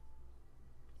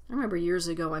 I remember years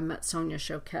ago I met Sonia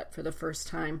Choquette for the first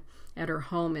time at her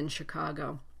home in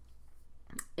Chicago.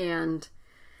 And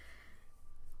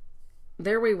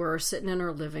there we were sitting in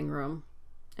her living room.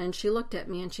 And she looked at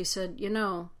me and she said,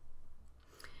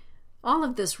 all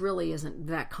of this really isn't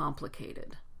that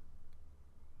complicated.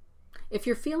 If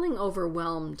you're feeling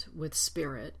overwhelmed with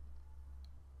spirit,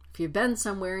 if you've been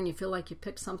somewhere and you feel like you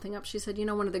picked something up, she said,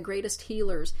 one of the greatest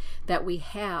healers that we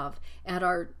have at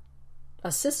our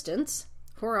assistance,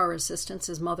 for our assistance,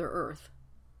 is Mother Earth.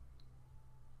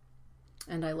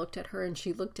 And I looked at her and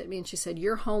she looked at me and she said,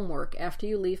 your homework after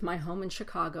you leave my home in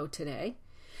Chicago today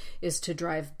is to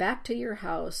drive back to your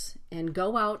house and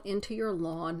go out into your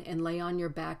lawn and lay on your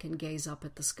back and gaze up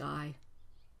at the sky.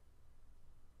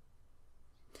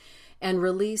 And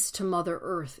release to Mother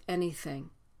Earth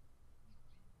anything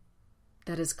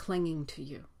that is clinging to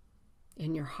you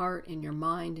in your heart, in your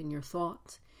mind, in your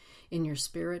thoughts, in your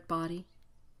spirit body.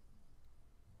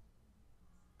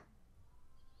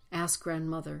 Ask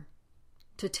Grandmother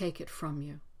to take it from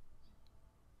you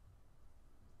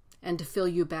and to fill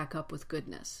you back up with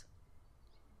goodness.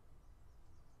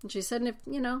 And she said, and if,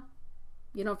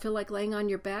 you don't feel like laying on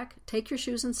your back, take your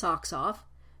shoes and socks off.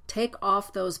 Take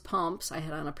off those pumps. I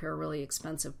had on a pair of really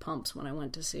expensive pumps when I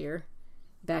went to see her.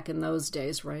 Back in those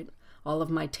days, right? All of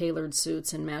my tailored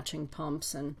suits and matching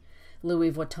pumps and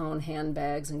Louis Vuitton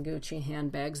handbags and Gucci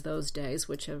handbags those days,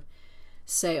 which have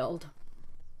sailed.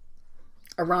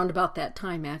 Around about that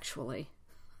time, actually.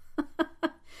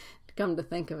 Come to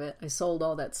think of it, I sold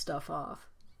all that stuff off.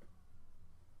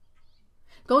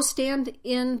 Go stand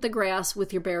in the grass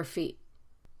with your bare feet.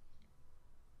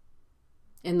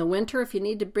 In the winter, if you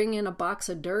need to bring in a box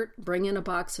of dirt, bring in a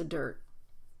box of dirt.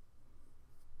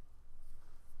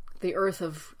 The earth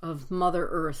of Mother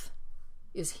Earth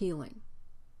is healing.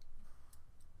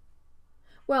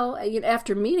 Well,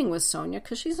 after meeting with Sonia,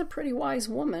 because she's a pretty wise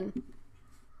woman,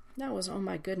 that was, oh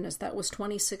my goodness, that was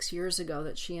 26 years ago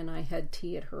that she and I had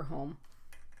tea at her home.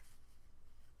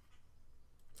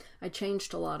 I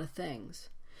changed a lot of things.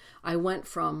 I went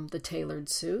from the tailored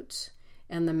suits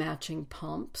and the matching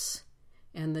pumps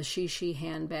and the she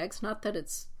handbags. Not that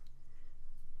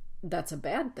that's a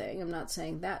bad thing. I'm not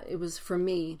saying that. It was, for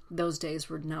me, those days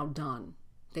were now done.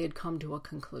 They had come to a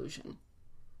conclusion.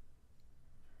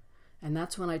 And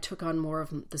that's when I took on more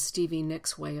of the Stevie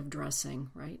Nicks way of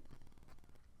dressing, right?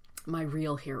 My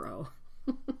real hero.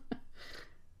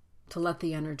 To let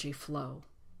the energy flow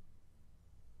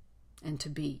and to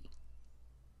be.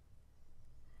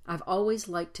 I've always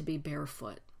liked to be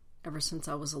barefoot. Ever since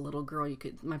I was a little girl,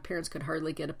 my parents could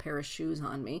hardly get a pair of shoes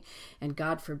on me. And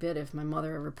God forbid if my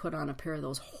mother ever put on a pair of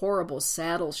those horrible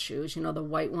saddle shoes, the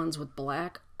white ones with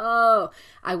black. Oh,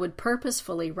 I would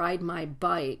purposefully ride my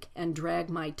bike and drag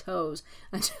my toes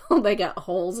until they got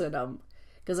holes in them.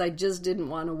 Because I just didn't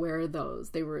want to wear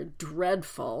those. They were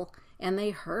dreadful and they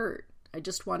hurt. I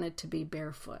just wanted to be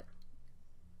barefoot.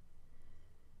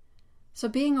 So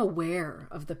being aware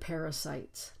of the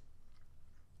parasites,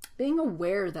 being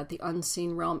aware that the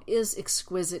unseen realm is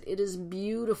exquisite, it is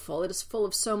beautiful, it is full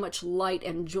of so much light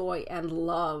and joy and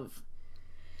love.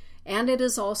 And it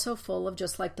is also full of,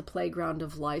 just like the playground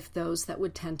of life, those that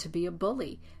would tend to be a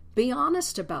bully. Be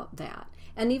honest about that.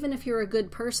 And even if you're a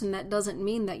good person, that doesn't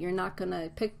mean that you're not going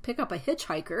to pick up a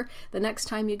hitchhiker the next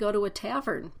time you go to a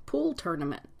tavern pool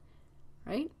tournament,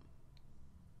 right?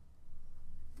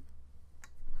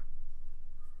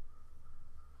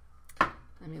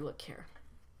 Let me look here.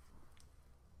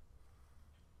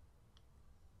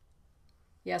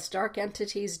 Yes, dark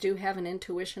entities do have an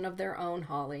intuition of their own,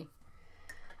 Holly.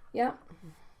 Yep.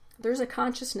 There's a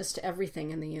consciousness to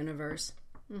everything in the universe.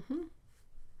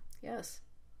 Yes.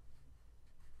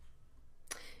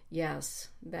 Yes,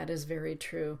 that is very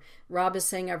true. Rob is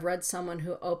saying, I've read someone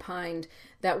who opined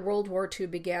that World War II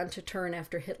began to turn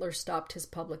after Hitler stopped his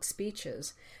public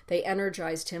speeches. They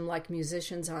energized him like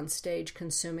musicians on stage,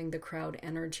 consuming the crowd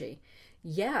energy.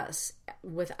 Yes,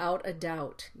 without a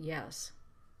doubt, yes.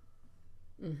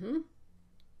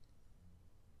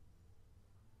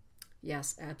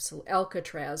 Yes, absolutely.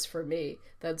 Alcatraz for me.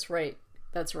 That's right.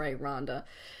 That's right, Rhonda.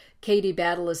 Katie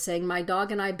Battle is saying, my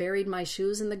dog and I buried my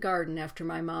shoes in the garden after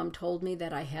my mom told me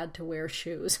that I had to wear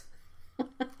shoes.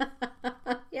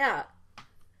 Yeah.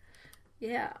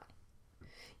 Yeah.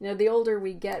 The older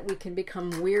we get, we can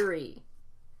become weary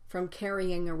from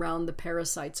carrying around the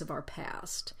parasites of our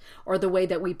past, or the way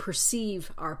that we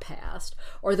perceive our past,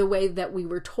 or the way that we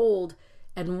were told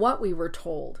and what we were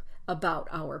told about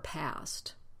our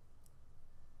past.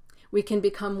 We can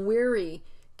become weary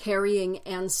carrying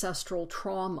ancestral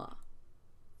trauma.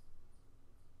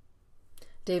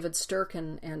 David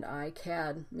Sturkin and I,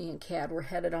 me and Cad, were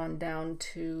headed on down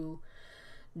to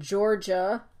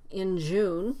Georgia in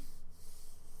June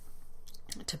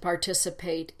to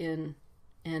participate in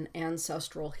an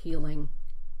ancestral healing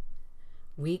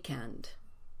weekend.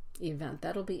 event.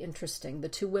 That'll be interesting. The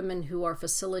two women who are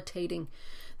facilitating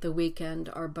the weekend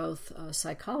are both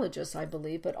psychologists, I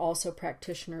believe, but also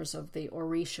practitioners of the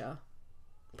Orisha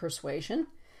persuasion.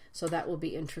 So that will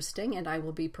be interesting, and I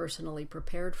will be personally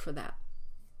prepared for that.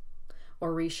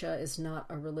 Orisha is not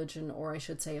a religion, or I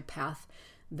should say a path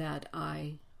that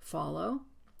I follow.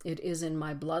 It is in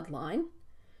my bloodline,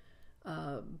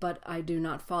 but I do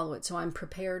not follow it. So I'm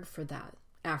prepared for that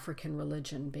African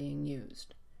religion being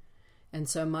used. And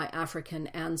so my African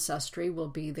ancestry will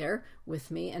be there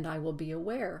with me, and I will be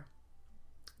aware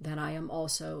that I am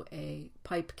also a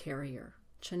pipe carrier,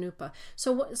 Chanupa.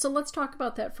 So let's talk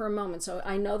about that for a moment. So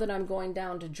I know that I'm going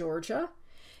down to Georgia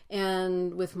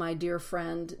and with my dear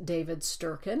friend David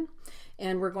Sturkin,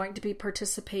 and we're going to be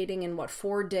participating in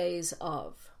 4 days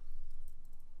of.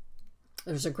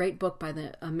 There's a great book by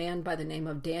a man by the name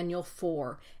of Daniel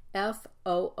Foor,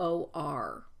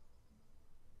 Foor.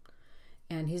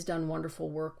 And he's done wonderful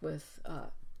work with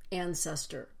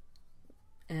ancestor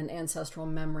and ancestral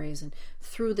memories, and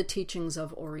through the teachings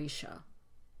of Orisha,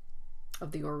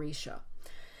 of the Orisha.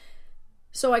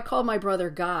 So I call my brother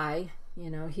Guy.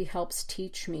 He helps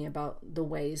teach me about the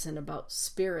ways and about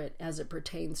spirit as it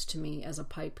pertains to me as a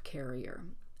pipe carrier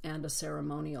and a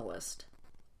ceremonialist.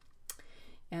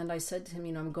 And I said to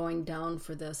him, I'm going down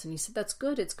for this. And he said, that's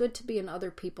good. It's good to be in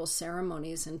other people's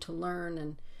ceremonies and to learn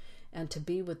and to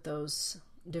be with those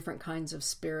different kinds of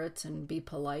spirits and be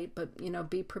polite, but,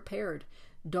 be prepared.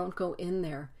 Don't go in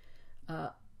there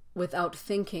without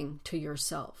thinking to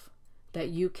yourself that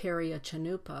you carry a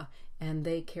Chanupa and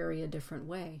they carry a different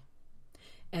way.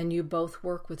 And you both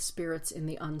work with spirits in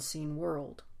the unseen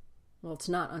world. Well, it's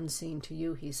not unseen to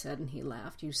you, he said, and he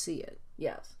laughed. You see it.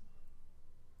 Yes.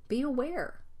 Be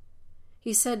aware.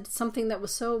 He said something that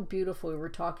was so beautiful. We were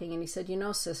talking, and he said,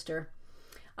 sister,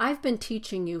 I've been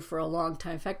teaching you for a long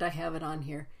time. In fact, I have it on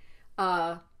here.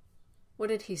 What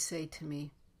did he say to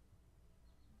me?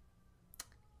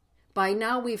 By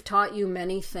now we've taught you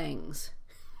many things.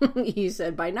 He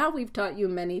said, by now we've taught you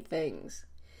many things.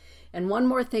 And one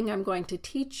more thing I'm going to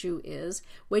teach you is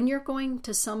when you're going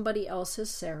to somebody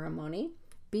else's ceremony,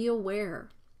 be aware.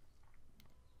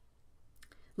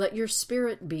 Let your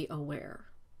spirit be aware.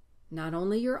 Not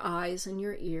only your eyes and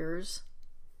your ears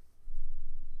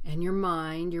and your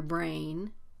mind, your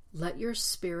brain. Let your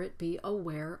spirit be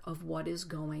aware of what is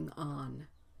going on.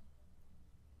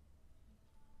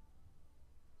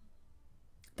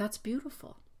 That's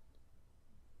beautiful.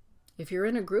 If you're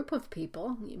in a group of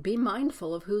people, be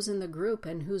mindful of who's in the group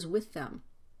and who's with them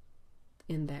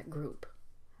in that group,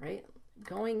 right?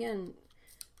 Going in,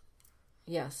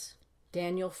 yes,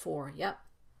 Daniel 4, yep.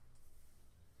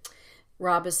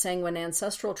 Rob is saying when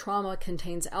ancestral trauma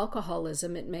contains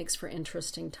alcoholism, it makes for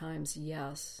interesting times.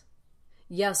 Yes.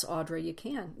 Yes, Audra, you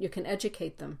can. You can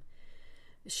educate them.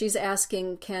 She's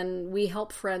asking, can we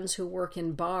help friends who work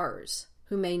in bars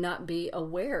who may not be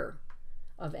aware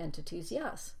of entities?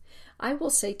 Yes. I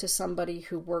will say to somebody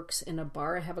who works in a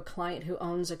bar, I have a client who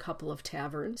owns a couple of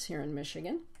taverns here in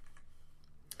Michigan.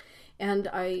 And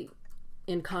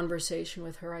in conversation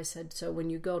with her, I said, so when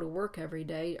you go to work every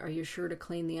day, are you sure to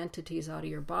clean the entities out of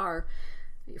your bar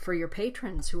for your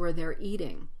patrons who are there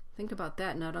eating? Think about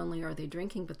that. Not only are they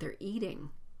drinking, but they're eating.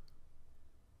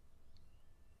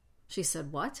 She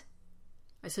said, what?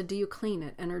 I said, do you clean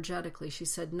it energetically? She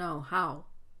said, no. How?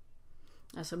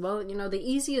 I said, well, the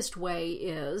easiest way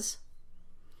is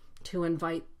to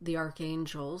invite the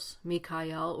archangels,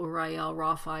 Michael, Uriel,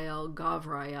 Raphael,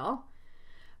 Gavriel,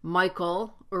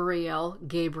 Michael, Uriel,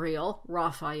 Gabriel,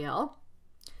 Raphael,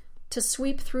 to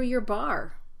sweep through your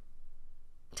bar,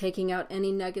 taking out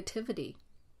any negativity,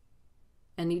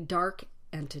 any dark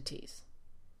entities,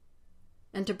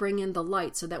 and to bring in the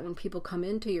light so that when people come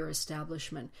into your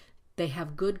establishment, they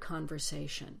have good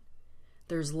conversation.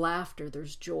 There's laughter,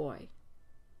 there's joy.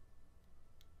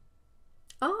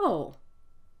 Oh,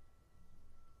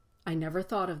 I never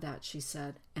thought of that, she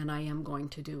said, and I am going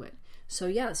to do it. So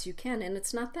yes, you can, and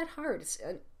it's not that hard.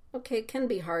 Okay, it can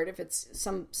be hard if it's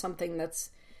something that's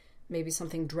maybe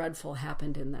something dreadful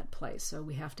happened in that place. So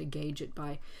we have to gauge it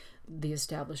by the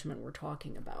establishment we're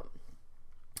talking about.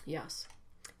 Yes.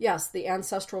 Yes, the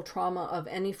ancestral trauma of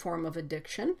any form of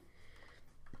addiction,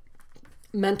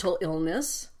 mental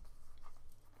illness,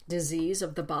 disease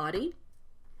of the body,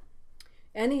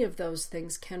 any of those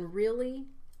things can really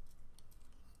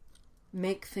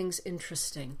make things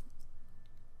interesting.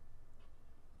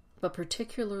 But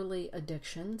particularly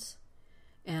addictions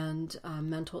and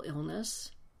mental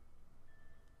illness,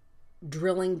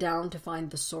 drilling down to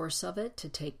find the source of it, to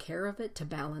take care of it, to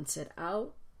balance it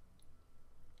out.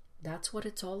 That's what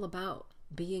it's all about,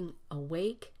 being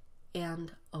awake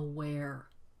and aware.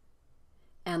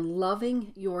 and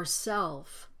loving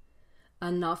yourself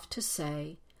enough to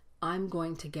say, I'm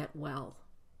going to get well.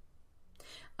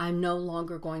 I'm no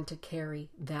longer going to carry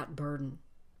that burden,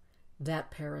 that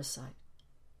parasite.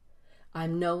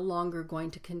 I'm no longer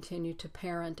going to continue to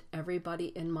parent everybody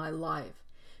in my life,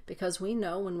 because we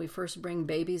know when we first bring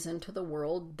babies into the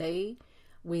world,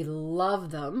 we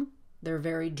love them. They're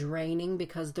very draining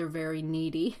because they're very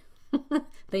needy.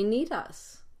 They need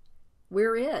us.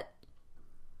 We're it.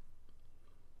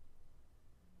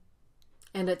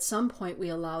 And at some point we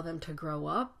allow them to grow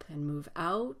up and move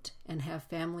out and have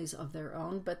families of their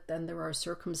own, but then there are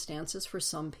circumstances for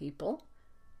some people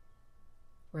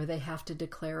where they have to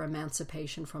declare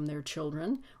emancipation from their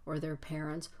children or their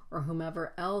parents or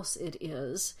whomever else it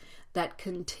is that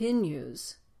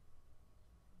continues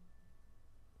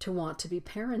to want to be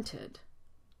parented.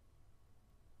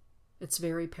 It's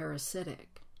very parasitic.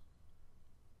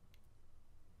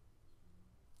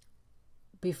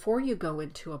 Before you go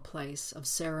into a place of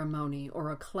ceremony or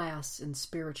a class in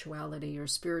spirituality or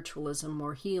spiritualism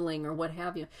or healing or what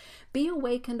have you, be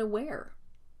awake and aware.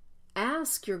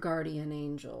 Ask your guardian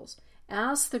angels,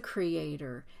 ask the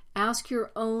Creator, ask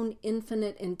your own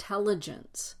infinite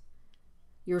intelligence,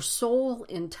 your soul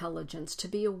intelligence to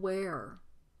be aware,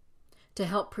 to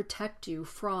help protect you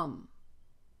from.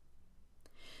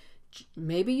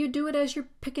 Maybe you do it as you're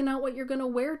picking out what you're going to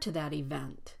wear to that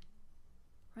event.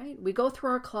 Right? We go through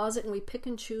our closet and we pick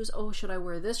and choose, oh, should I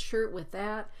wear this shirt with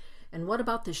that? And what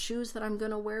about the shoes that I'm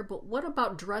going to wear? But what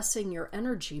about dressing your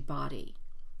energy body?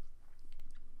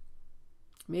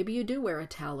 Maybe you do wear a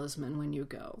talisman when you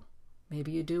go.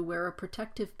 Maybe you do wear a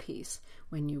protective piece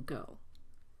when you go.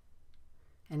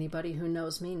 Anybody who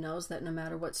knows me knows that no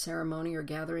matter what ceremony or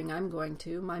gathering I'm going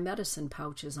to, my medicine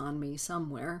pouch is on me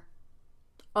somewhere.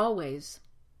 Always.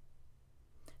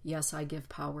 Yes, I give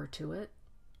power to it.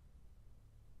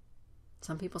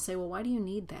 Some people say, well, why do you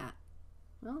need that?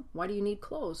 Well, why do you need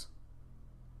clothes?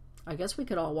 I guess we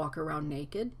could all walk around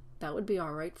naked. That would be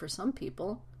all right for some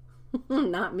people.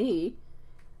 Not me.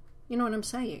 You know what I'm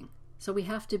saying? So we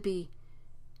have to be,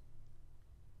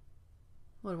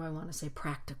 what do I want to say?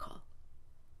 Practical.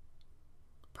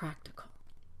 Practical.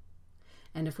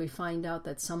 And if we find out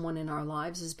that someone in our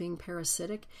lives is being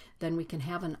parasitic, then we can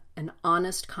have an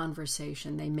honest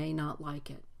conversation. They may not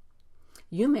like it.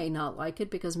 You may not like it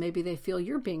because maybe they feel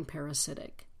you're being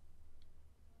parasitic.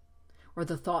 Or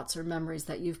the thoughts or memories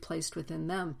that you've placed within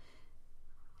them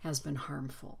has been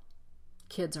harmful.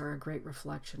 Kids are a great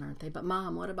reflection, aren't they? But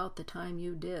Mom, what about the time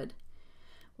you did?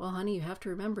 Well, honey, you have to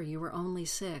remember you were only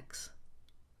 6.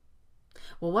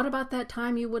 Well, what about that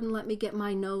time you wouldn't let me get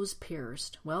my nose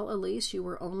pierced? Well, Elise, you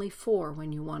were only 4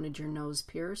 when you wanted your nose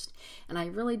pierced, and I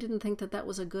really didn't think that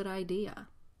was a good idea.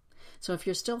 So if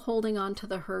you're still holding on to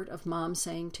the hurt of Mom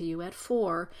saying to you at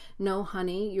 4, no,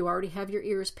 honey, you already have your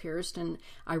ears pierced, and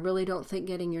I really don't think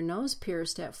getting your nose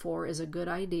pierced at 4 is a good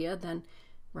idea, then,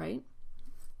 right?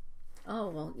 Oh,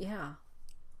 well, yeah.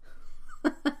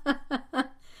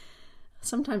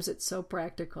 Sometimes it's so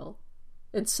practical.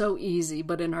 It's so easy,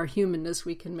 but in our humanness,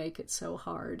 we can make it so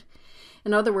hard.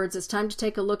 In other words, it's time to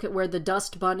take a look at where the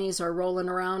dust bunnies are rolling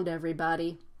around,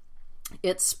 everybody.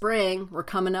 It's spring. We're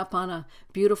coming up on a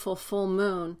beautiful full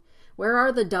moon. Where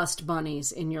are the dust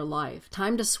bunnies in your life?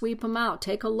 Time to sweep them out.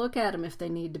 Take a look at them if they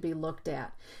need to be looked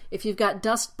at. If you've got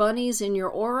dust bunnies in your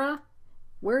aura,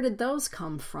 where did those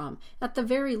come from? At the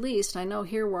very least, I know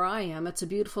here where I am, it's a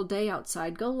beautiful day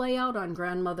outside. Go lay out on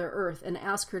Grandmother Earth and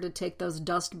ask her to take those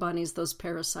dust bunnies, those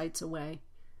parasites away.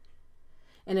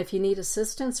 And if you need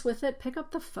assistance with it, pick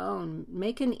up the phone,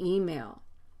 make an email.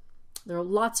 There are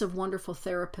lots of wonderful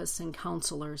therapists and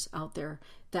counselors out there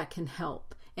that can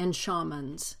help, and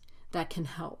shamans that can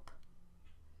help.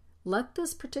 Let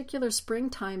this particular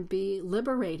springtime be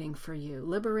liberating for you.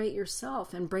 Liberate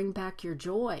yourself and bring back your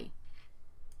joy.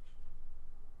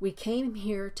 We came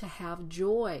here to have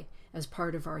joy as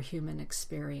part of our human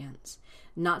experience,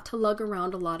 not to lug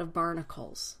around a lot of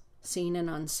barnacles, seen and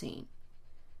unseen.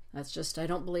 That's just, I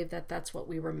don't believe that that's what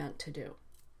we were meant to do.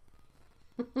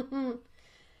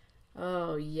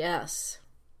 Oh, yes.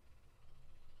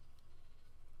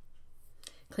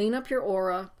 Clean up your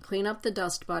aura, clean up the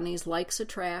dust bunnies, likes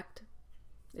attract.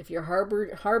 If you're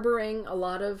harboring a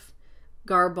lot of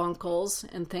garbuncles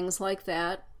and things like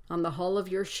that on the hull of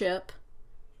your ship,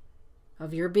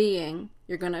 of your being,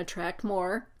 you're going to attract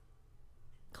more.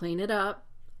 Clean it up,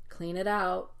 clean it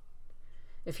out.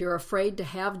 If you're afraid to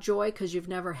have joy because you've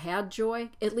never had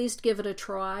joy, at least give it a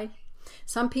try.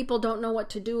 Some people don't know what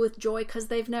to do with joy because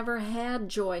they've never had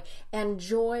joy, and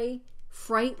joy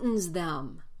frightens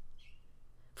them.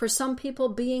 For some people,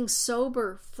 being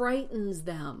sober frightens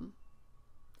them.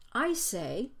 I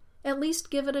say, at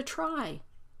least give it a try.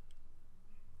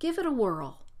 Give it a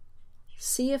whirl.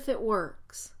 See if it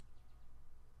works.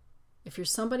 If you're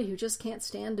somebody who just can't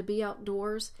stand to be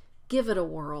outdoors, give it a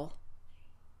whirl.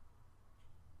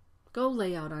 Go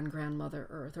lay out on Grandmother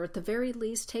Earth, or at the very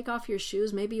least, take off your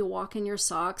shoes. Maybe you'll walk in your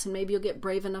socks, and maybe you'll get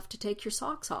brave enough to take your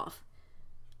socks off.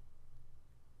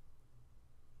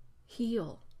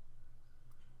 Heal.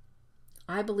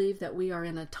 I believe that we are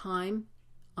in a time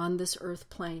on this earth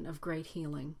plane of great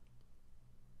healing.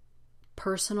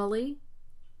 Personally,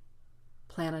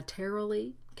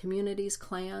 planetarily, communities,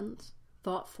 clans,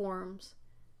 thought forms.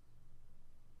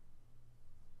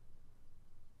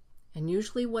 And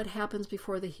usually what happens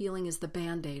before the healing is the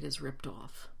Band-Aid is ripped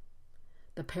off.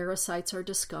 The parasites are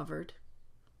discovered,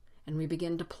 and we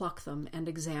begin to pluck them and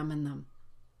examine them.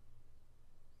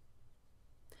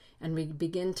 And we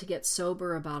begin to get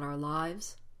sober about our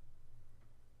lives.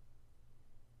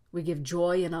 We give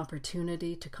joy and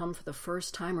opportunity to come for the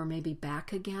first time or maybe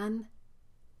back again.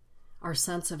 Our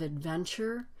sense of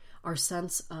adventure, our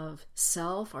sense of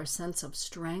self, our sense of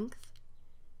strength.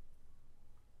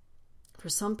 For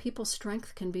some people,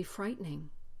 strength can be frightening.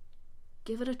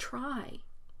 Give it a try.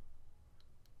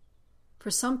 For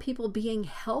some people, being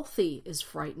healthy is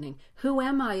frightening. Who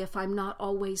am I if I'm not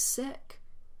always sick?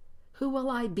 Who will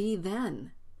I be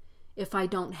then if I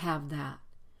don't have that?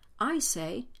 I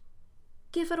say,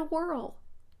 give it a whirl.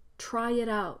 Try it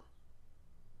out.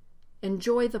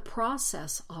 Enjoy the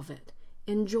process of it.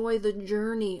 Enjoy the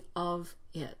journey of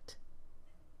it.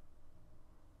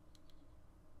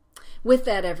 With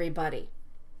that, everybody,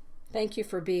 thank you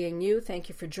for being you. Thank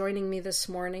you for joining me this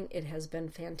morning. It has been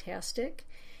fantastic.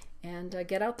 And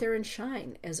get out there and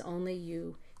shine as only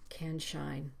you can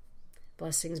shine.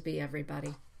 Blessings be,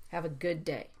 everybody. Have a good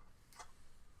day.